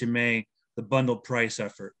 DPC, HMA, the bundled price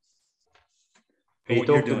effort? Can you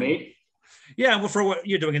talk to me? Yeah, well, for what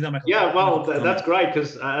you're doing. Yeah, well, that's great,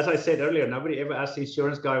 because as I said earlier, nobody ever asks the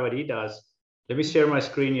insurance guy what he does. Let me share my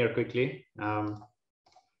screen here quickly.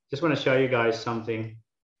 Just want to show you guys something.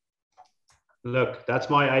 Look, that's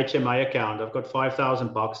my HMA account. I've got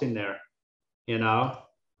 $5,000 in there.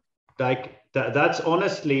 Like that's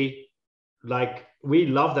honestly, like, we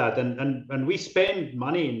love that, and we spend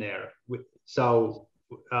money in there. So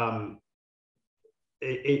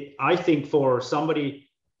I think for somebody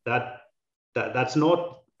that's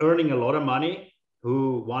not earning a lot of money,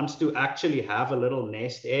 who wants to actually have a little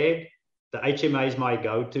nest egg, the HMA is my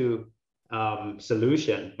go-to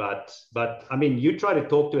solution. But I mean, you try to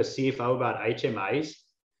talk to a CFO about HMAs,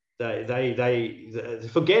 they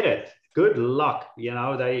forget it. Good luck.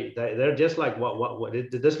 They're just like, what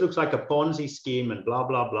this looks like a Ponzi scheme and blah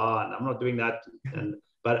blah blah, and I'm not doing that.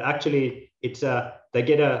 But actually, it's they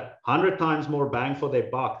get 100 times more bang for their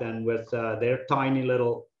buck than with their tiny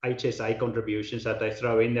little HSA contributions that they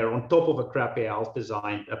throw in there on top of a crappy health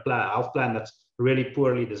plan that's really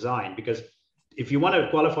poorly designed. Because if you want to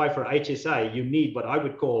qualify for HSA, you need what I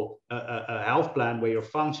would call a health plan where you're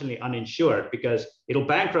functionally uninsured, because it'll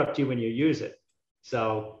bankrupt you when you use it.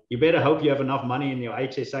 So you better hope you have enough money in your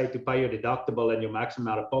HSA to pay your deductible and your maximum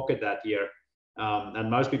out of pocket that year. And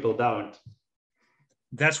most people don't.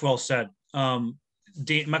 That's well said.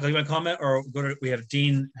 Dean, Michael, you want to comment, or we have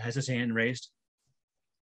Dean has his hand raised.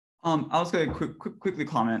 I was going to quickly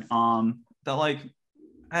comment that, like,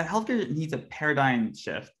 healthcare needs a paradigm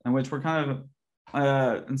shift in which we're kind of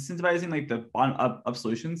incentivizing like the bottom up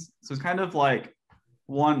solutions. So it's kind of like,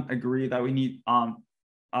 one, agree that we need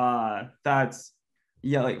that's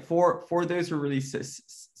like for those who are really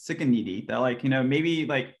sick and needy. That like, maybe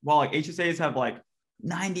like while like HSAs have like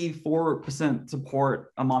 94%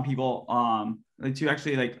 support among people like to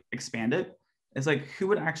actually like expand it, it's like who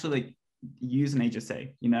would actually like use an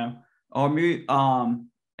HSA, or maybe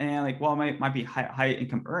and like while it might be high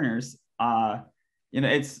income earners,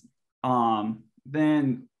 it's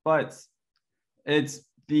then but it's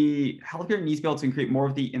the healthcare needs to be able to create more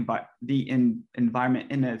of the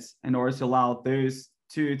environment in it in order to allow those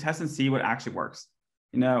to test and see what actually works.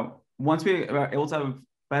 Once we are able to have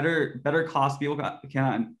better costs, people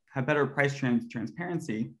can have better price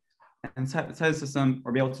transparency and set a system,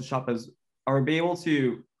 or be able to shop or be able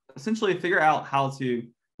to essentially figure out how to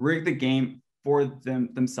rig the game for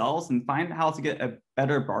themselves and find how to get a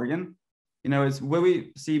better bargain. It's where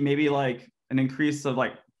we see maybe like an increase of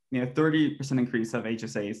like 30% increase of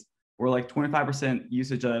HSAs, or like 25%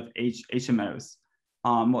 usage of HMOs,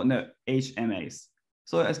 HMAs.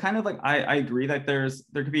 So it's kind of like I agree that there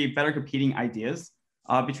could be better competing ideas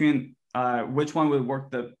between which one would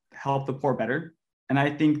work to help the poor better. And I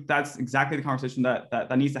think that's exactly the conversation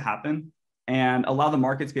that needs to happen, and allow the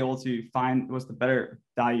market to be able to find what's the better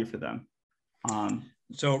value for them.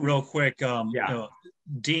 So real quick, yeah.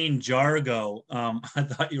 Dean Jargo, I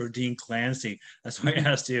thought you were Dean Clancy. That's why I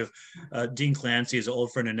asked you. Dean Clancy is an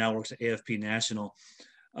old friend and now works at AFP National.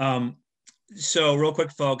 So real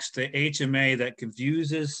quick, folks, the HMA that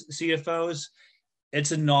confuses CFOs,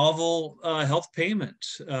 it's a novel health payment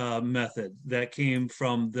method that came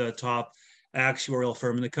from the top actuarial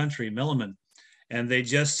firm in the country, Milliman. And they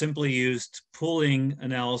just simply used pooling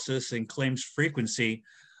analysis and claims frequency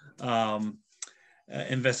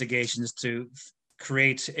investigations to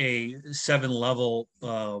create a 7-level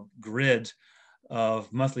grid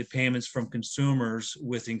of monthly payments from consumers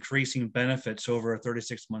with increasing benefits over a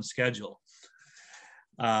 36-month schedule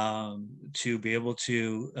to be able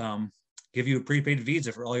to give you a prepaid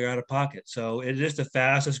visa for all your out of pocket. So it is the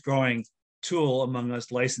fastest growing tool among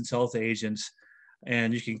us licensed health agents.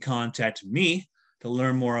 And you can contact me to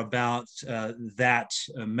learn more about that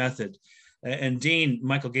method. And Dean,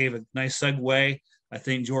 Michael gave a nice segue. I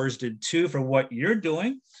think George did too, for what you're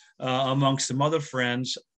doing amongst some other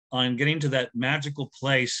friends on getting to that magical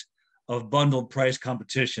place of bundled price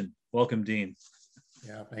competition. Welcome, Dean.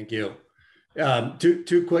 Yeah, thank you.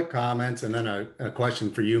 Two quick comments and then a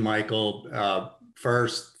question for you, Michael.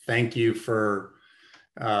 First, thank you for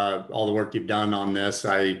all the work you've done on this.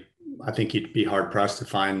 I think you'd be hard pressed to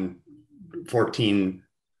find 14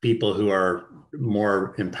 people who are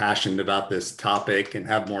more impassioned about this topic and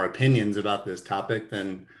have more opinions about this topic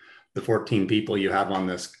than the 14 people you have on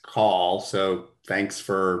this call. So thanks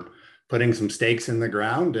for putting some stakes in the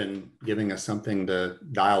ground and giving us something to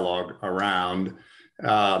dialogue around.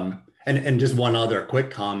 And just one other quick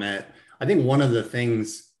comment. I think one of the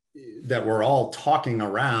things that we're all talking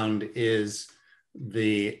around is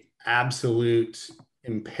the absolute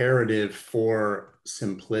imperative for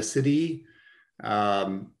simplicity.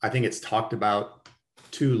 I think it's talked about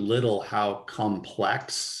too little how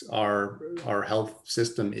complex our health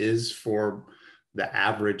system is for the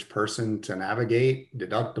average person to navigate.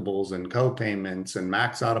 Deductibles and co-payments and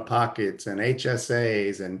max out-of-pockets and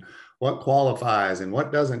HSAs and what qualifies and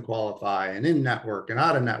what doesn't qualify and in-network and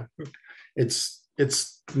out-of-network.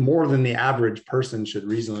 It's more than the average person should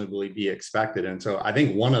reasonably be expected. And so I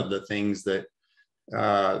think one of the things that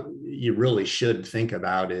you really should think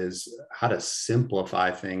about is how to simplify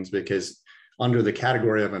things, because under the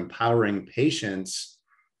category of empowering patients,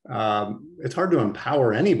 it's hard to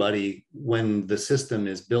empower anybody when the system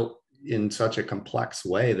is built in such a complex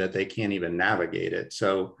way that they can't even navigate it.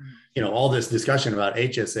 So, all this discussion about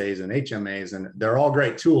HSAs and HMAs, and they're all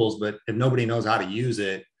great tools, but if nobody knows how to use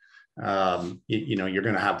it, you're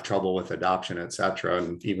going to have trouble with adoption, et cetera.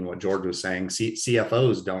 And even what George was saying,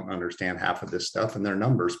 CFOs don't understand half of this stuff, and they're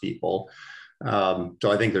numbers people.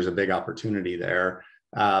 So I think there's a big opportunity there.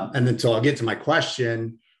 And then, so I'll get to my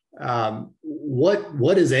question.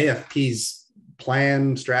 What is AFP's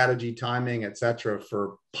plan, strategy, timing, et cetera,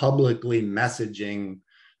 for publicly messaging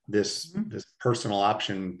this personal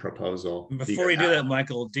option proposal? Before you do that,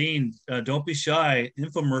 Michael, Dean, don't be shy.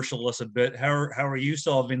 Infomercial us a bit. How are you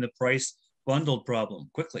solving the price bundled problem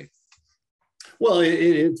quickly? Well,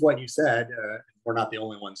 it's what you said. We're not the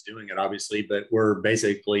only ones doing it, obviously, but we're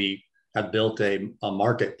basically have built a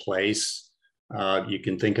marketplace. You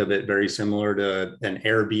can think of it very similar to an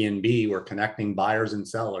Airbnb. We're connecting buyers and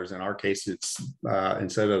sellers. In our case, it's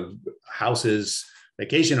instead of houses,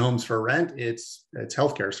 vacation homes for rent, it's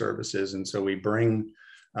healthcare services. And so we bring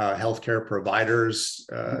healthcare providers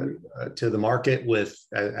to the market with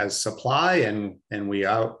as supply, and we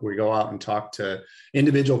go out and talk to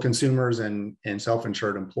individual consumers and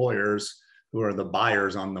self-insured employers who are the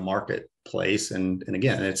buyers on the marketplace. And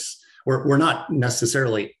again, we're not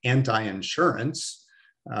necessarily anti-insurance.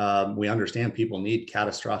 We understand people need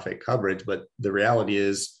catastrophic coverage, but the reality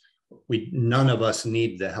is none of us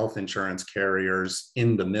need the health insurance carriers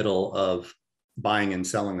in the middle of buying and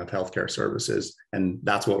selling of healthcare services. And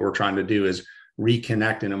that's what we're trying to do, is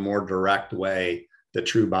reconnect in a more direct way the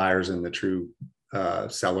true buyers and the true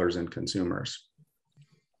sellers and consumers.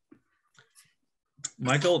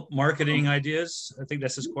 Michael, marketing ideas. I think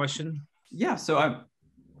that's his question. Yeah, so I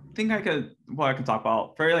think I could talk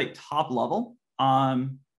about very like top level.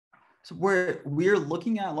 So we're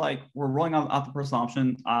looking at we're rolling out the personal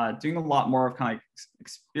option, doing a lot more of kind of like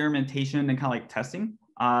experimentation and kind of like testing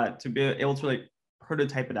to be able to like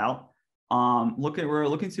prototype it out. We're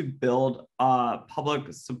looking to build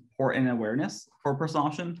public support and awareness for personal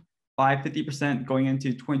option by 50% going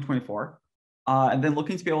into 2024. And then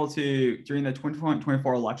looking to be able to, during the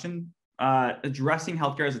 2024 election, addressing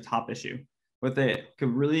healthcare as a top issue with a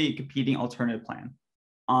really competing alternative plan.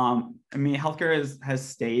 I mean, healthcare has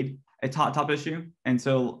stayed a top issue. And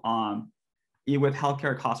so even with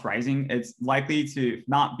healthcare costs rising, it's likely to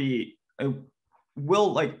not be,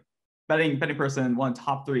 betting person one of the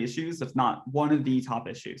top 3 issues, if not one of the top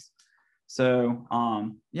issues. So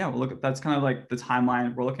yeah, that's kind of like the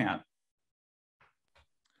timeline we're looking at.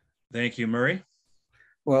 Thank you, Murray.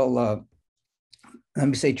 Well, let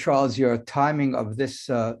me say, Charles, your timing of this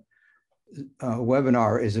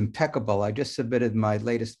webinar is impeccable. I just submitted my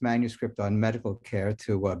latest manuscript on medical care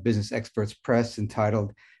to Business Experts Press,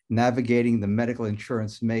 entitled Navigating the Medical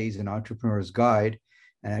Insurance Maze, an Entrepreneur's Guide,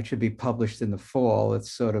 and it should be published in the fall.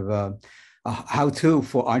 It's sort of a how-to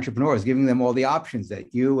for entrepreneurs, giving them all the options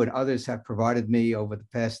that you and others have provided me over the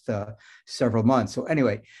past several months. So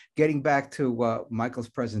anyway, getting back to Michael's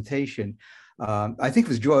presentation, I think it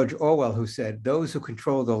was George Orwell who said, "Those who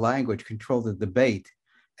control the language control the debate."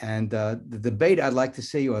 And the debate I'd like to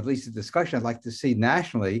see, or at least the discussion I'd like to see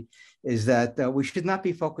nationally, is that we should not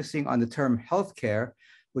be focusing on the term healthcare.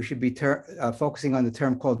 We should be focusing on the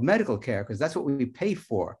term called medical care, because that's what we pay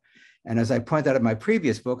for. And as I pointed out in my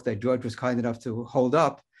previous book that George was kind enough to hold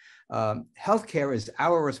up, healthcare is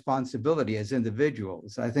our responsibility as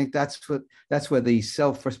individuals. I think that's where the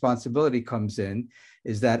self-responsibility comes in,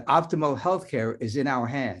 is that optimal healthcare is in our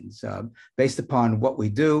hands based upon what we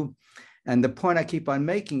do. And the point I keep on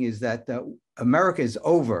making is that America is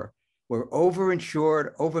over. We're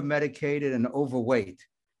overinsured, over-medicated, and overweight.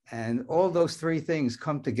 And all those 3 things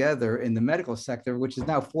come together in the medical sector, which is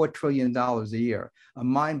now $4 trillion a year, a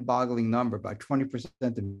mind-boggling number, about 20%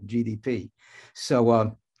 of GDP.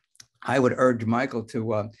 So I would urge Michael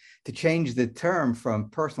to change the term from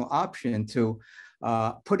personal option to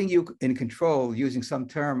putting you in control using some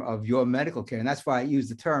term of your medical care. And that's why I use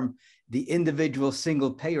the term the individual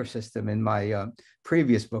single payer system in my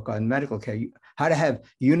previous book on medical care, how to have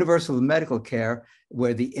universal medical care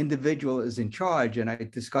where the individual is in charge. And I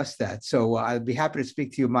discussed that. So I'd be happy to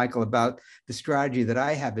speak to you, Michael, about the strategy that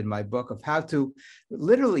I have in my book of how to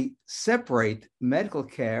literally separate medical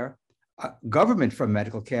care, government from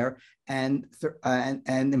medical care, and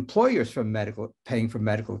employers from paying for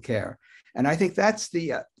medical care. And I think that's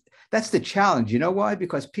the challenge. You know why?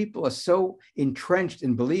 Because people are so entrenched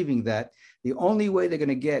in believing that the only way they're going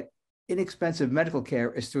to get inexpensive medical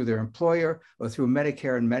care is through their employer or through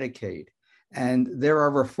Medicare and Medicaid. And there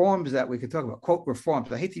are reforms that we could talk about, quote,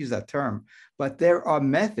 reforms. I hate to use that term, but there are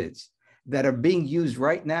methods that are being used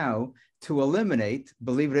right now to eliminate,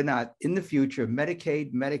 believe it or not, in the future,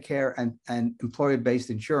 Medicaid, Medicare, and employer-based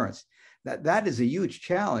insurance. That is a huge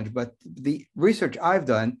challenge, but the research I've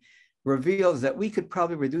done reveals that we could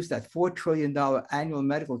probably reduce that $4 trillion annual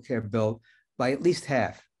medical care bill by at least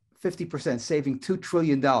half, 50%, saving $2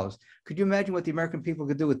 trillion. Could you imagine what the American people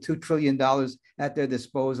could do with $2 trillion at their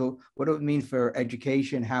disposal? What it would mean for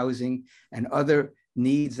education, housing, and other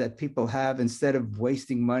needs that people have instead of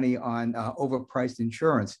wasting money on overpriced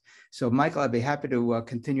insurance. So Michael, I'd be happy to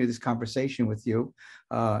continue this conversation with you.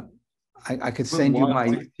 I could send you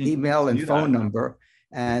my email and phone number.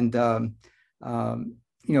 And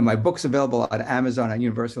my book's available on Amazon on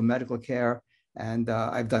universal medical care. And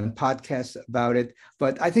I've done podcasts about it.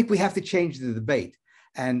 But I think we have to change the debate.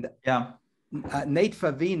 And Nate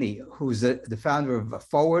Favini, who's the founder of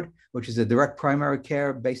Forward, which is a direct primary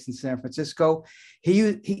care based in San Francisco,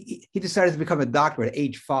 he decided to become a doctor at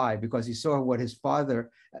age 5 because he saw what his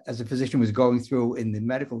father, as a physician, was going through in the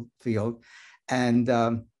medical field. And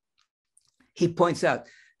he points out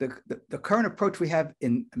the current approach we have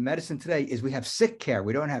in medicine today is we have sick care.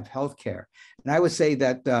 We don't have health care. And I would say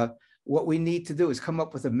that what we need to do is come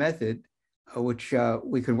up with a method which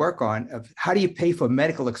we can work on of how do you pay for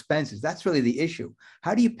medical expenses? That's really the issue.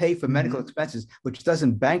 How do you pay for medical expenses, which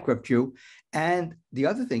doesn't bankrupt you? And the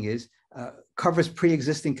other thing is covers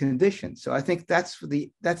pre-existing conditions. So I think that's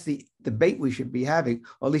the debate we should be having,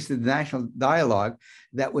 or at least the national dialogue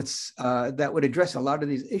that would address a lot of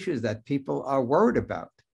these issues that people are worried about.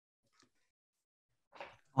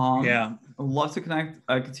 I'd love to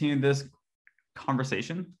continue this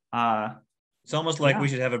conversation. It's almost like we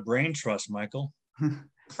should have a brain trust, Michael.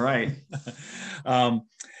 Right.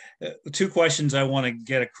 Two questions I want to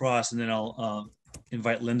get across, and then I'll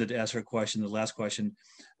invite Linda to ask her question, the last question.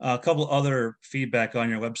 A couple other feedback on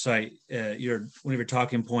your website. One of your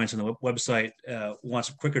talking points on the website wants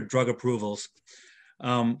quicker drug approvals.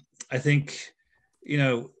 I think,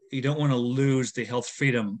 you don't want to lose the health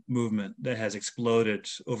freedom movement that has exploded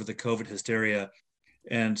over the COVID hysteria.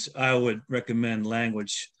 And I would recommend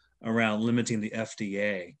language around limiting the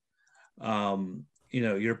FDA.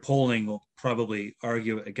 Your polling will probably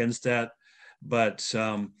argue against that, but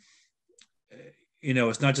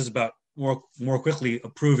it's not just about more quickly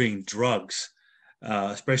approving drugs,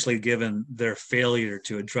 especially given their failure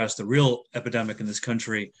to address the real epidemic in this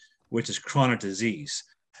country, which is chronic disease.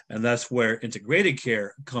 And that's where integrated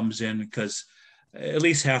care comes in, because at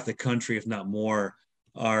least half the country, if not more,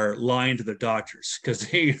 are lying to their doctors because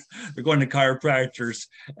they're going to chiropractors,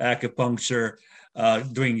 acupuncture,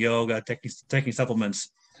 doing yoga, taking supplements,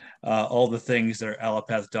 all the things that our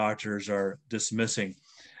allopath doctors are dismissing.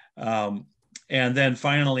 And then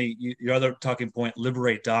finally, your other talking point,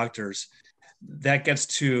 liberate doctors. That gets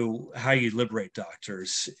to how you liberate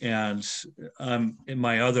doctors. And in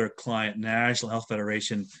my other client, National Health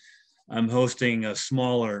Federation, I'm hosting a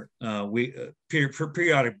smaller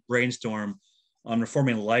periodic brainstorm on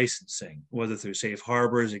reforming licensing, whether through safe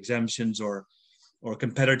harbors, exemptions, or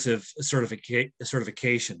competitive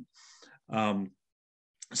certification.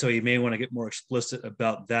 So you may want to get more explicit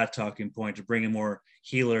about that talking point to bring in more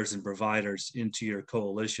healers and providers into your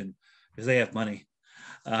coalition, because they have money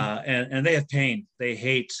and they have pain. They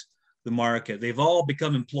hate the market. They've all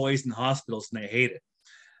become employees in hospitals and they hate it.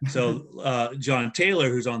 So John Taylor,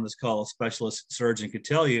 who's on this call, a specialist surgeon, could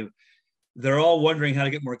tell you, they're all wondering how to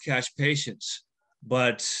get more cash patients,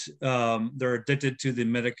 but they're addicted to the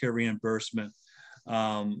Medicare reimbursement.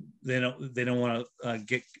 They don't want to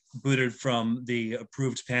get booted from the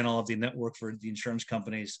approved panel of the network for the insurance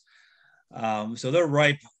companies. So they're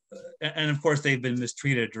ripe. And of course, they've been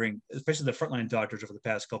mistreated especially the frontline doctors over the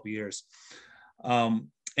past couple of years.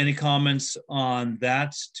 Any comments on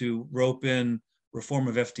that to rope in reform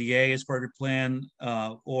of FDA as part of your plan,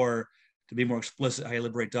 or to be more explicit, how you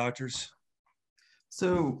liberate doctors?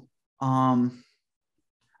 So, ultimately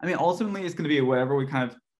it's going to be whatever we kind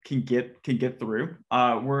of can get through.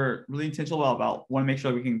 We're really intentional about want to make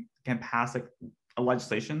sure that we can pass a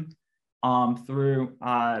legislation through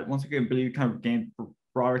once we can really kind of gain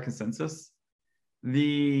broader consensus.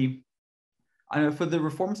 I know for the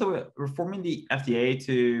reforming the FDA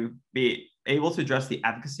to be able to address the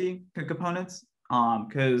advocacy components,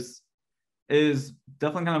 because is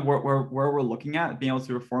definitely kind of where we're looking at being able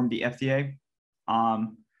to reform the FDA.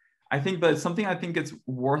 I think, but something I think it's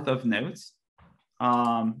worth of note,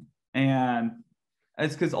 and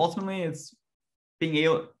it's because ultimately it's being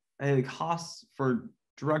able, it costs for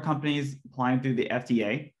drug companies applying through the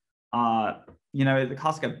FDA. It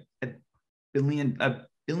costs like a billion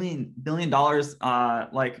dollars,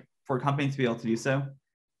 like for companies to be able to do so.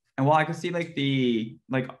 And while I can see I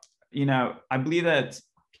believe that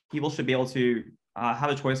people should be able to have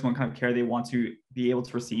a choice on what kind of care they want to be able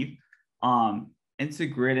to receive.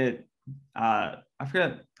 Integrated, I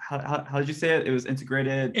forget how did you say it? It was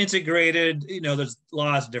integrated. Integrated, there's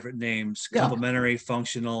lots of different names, complementary,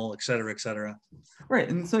 functional, et cetera. Right,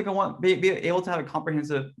 and so I want be able to have a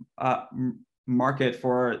comprehensive market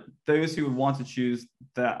for those who want to choose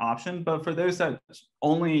that option, but for those that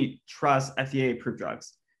only trust FDA approved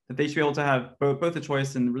drugs, that they should be able to have both the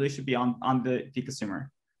choice and really should be on the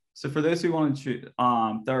consumer. So for those who want to choose,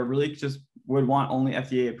 that are really just would want only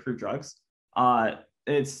FDA approved drugs,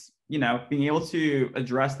 it's being able to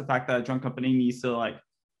address the fact that a drug company needs to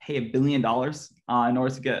pay $1 billion in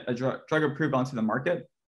order to get a drug approved onto the market.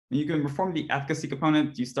 And you can reform the efficacy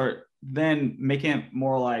component. You start then making it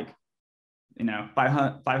more like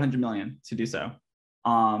 500 million to do so.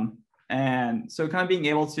 And so kind of being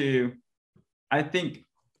able to, I think,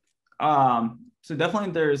 so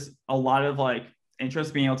definitely there's a lot of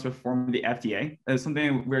interest being able to reform the FDA. It's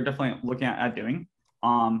something we're definitely looking at doing.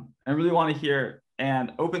 I really want to hear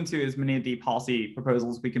and open to as many of the policy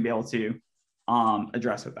proposals we can be able to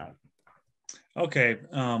address with that. Okay,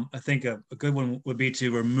 I think a good one would be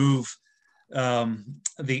to remove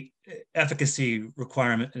the efficacy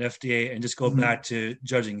requirement at FDA and just go back to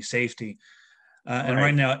judging safety. And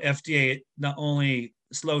right now, FDA not only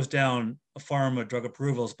slows down pharma drug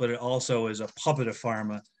approvals, but it also is a puppet of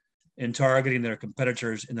pharma in targeting their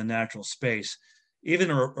competitors in the natural space.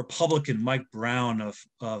 Even a Republican, Mike Brown of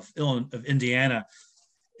Indiana,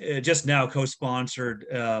 just now co-sponsored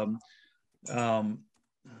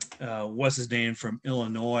what's his name from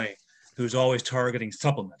Illinois, who's always targeting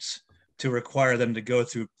supplements to require them to go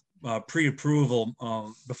through pre-approval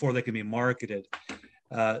before they can be marketed,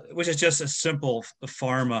 which is just a simple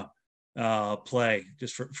pharma play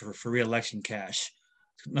just for re-election cash.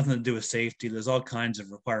 It's nothing to do with safety. There's all kinds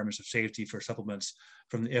of requirements of safety for supplements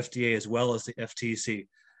from the FDA as well as the FTC.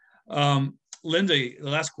 Linda, the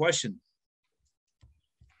last question.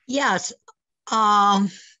 Yes. I'm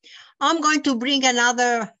going to bring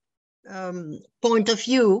another point of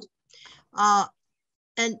view.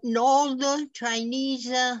 An old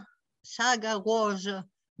Chinese saga was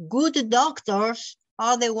good doctors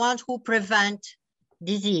are the ones who prevent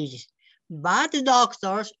disease. Bad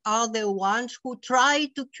doctors are the ones who try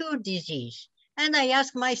to cure disease. And I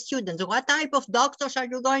ask my students, what type of doctors are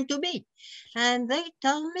you going to be? And they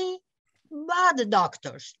tell me, bad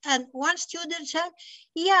doctors. And one student said,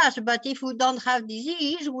 yes, but if we don't have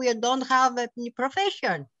disease, we don't have a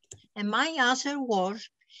profession. And my answer was,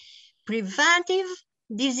 preventive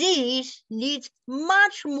disease needs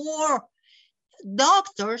much more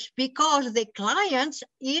doctors because the clients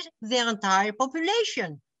is the entire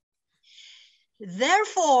population.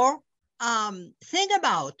 Therefore, think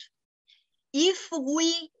about if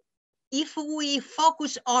we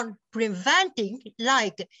focus on preventing,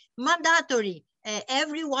 like mandatory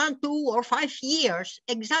every 1, 2, or 5 years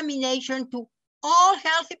examination to all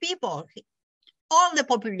healthy people, all the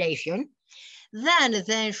population, then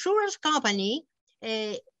the insurance company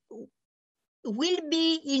will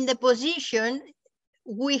be in the position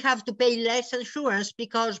we have to pay less insurance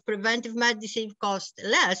because preventive medicine costs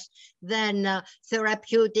less than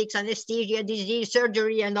therapeutics, anesthesia, disease,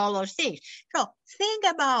 surgery, and all those things. So think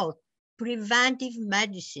about preventive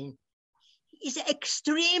medicine. It's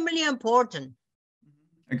extremely important.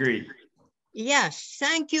 Agreed. Yes,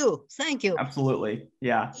 thank you. Thank you. Absolutely.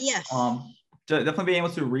 Yeah. Yes. Definitely being able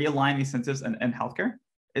to realign these incentives in healthcare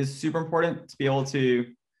is super important to be able to,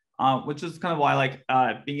 which is kind of why I like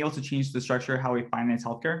being able to change the structure of how we finance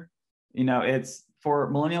healthcare. You know, it's for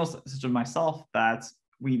millennials such as myself that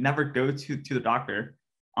we never go to the doctor.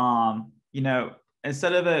 You know,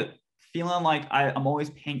 instead of it feeling like I'm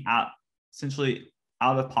always paying essentially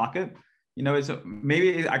out of pocket, you know, so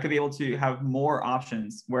maybe I could be able to have more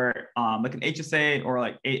options where like an HSA or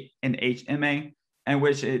like an HMA, in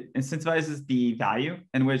which it incentivizes the value,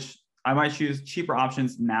 in which I might choose cheaper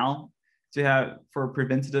options now to have for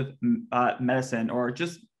preventative medicine, or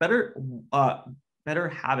just better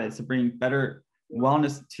habits to bring better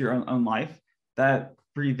wellness to your own life that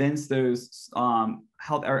prevents those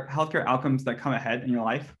healthcare outcomes that come ahead in your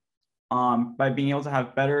life, by being able to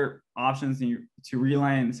have better options to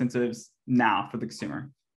realign incentives now for the consumer.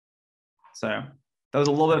 So that was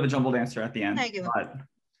a little bit of a jumbled answer at the end. Thank you. But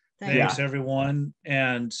Thanks, everyone.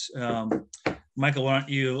 And Michael, why don't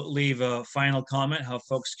you leave a final comment how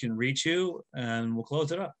folks can reach you, and we'll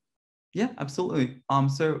close it up. Yeah, absolutely.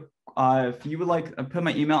 So if you would like, put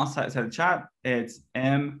my email inside the chat. It's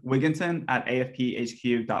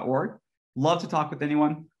mwiggington@afphq.org. Love to talk with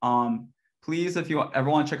anyone. Please, if you ever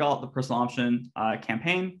want to check out the personal option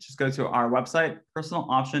campaign, just go to our website,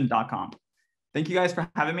 personaloption.com. Thank you guys for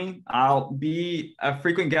having me. I'll be a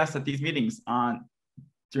frequent guest at these meetings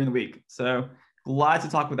during the week. So glad to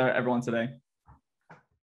talk with everyone today.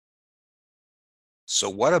 So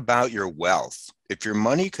what about your wealth? If your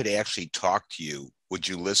money could actually talk to you, would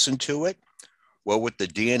you listen to it? Well, with the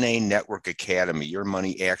DNA Network Academy, your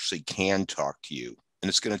money actually can talk to you. And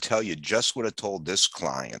it's going to tell you just what it told this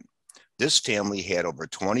client. This family had over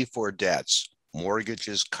 24 debts,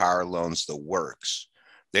 mortgages, car loans, the works.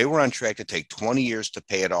 They were on track to take 20 years to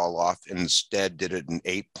pay it all off, and instead did it in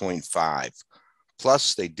 8.5.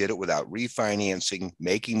 Plus, they did it without refinancing,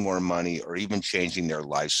 making more money, or even changing their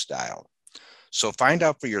lifestyle. So find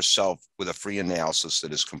out for yourself with a free analysis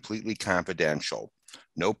that is completely confidential.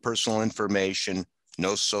 No personal information,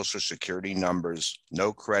 no social security numbers,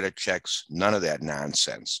 no credit checks, none of that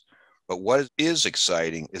nonsense. But what is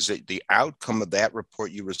exciting is that the outcome of that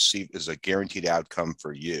report you receive is a guaranteed outcome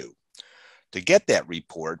for you. To get that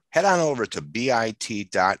report, head on over to bit.ly/debt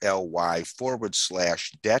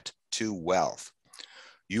to wealth.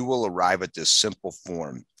 you will arrive at this simple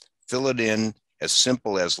form. Fill it in as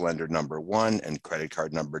simple as lender number 1 and credit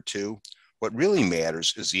card number 2. What really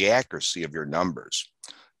matters is the accuracy of your numbers.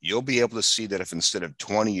 You'll be able to see that if instead of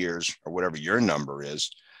 20 years or whatever your number is,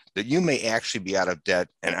 that you may actually be out of debt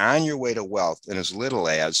and on your way to wealth in as little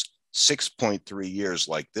as 6.3 years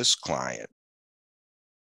like this client.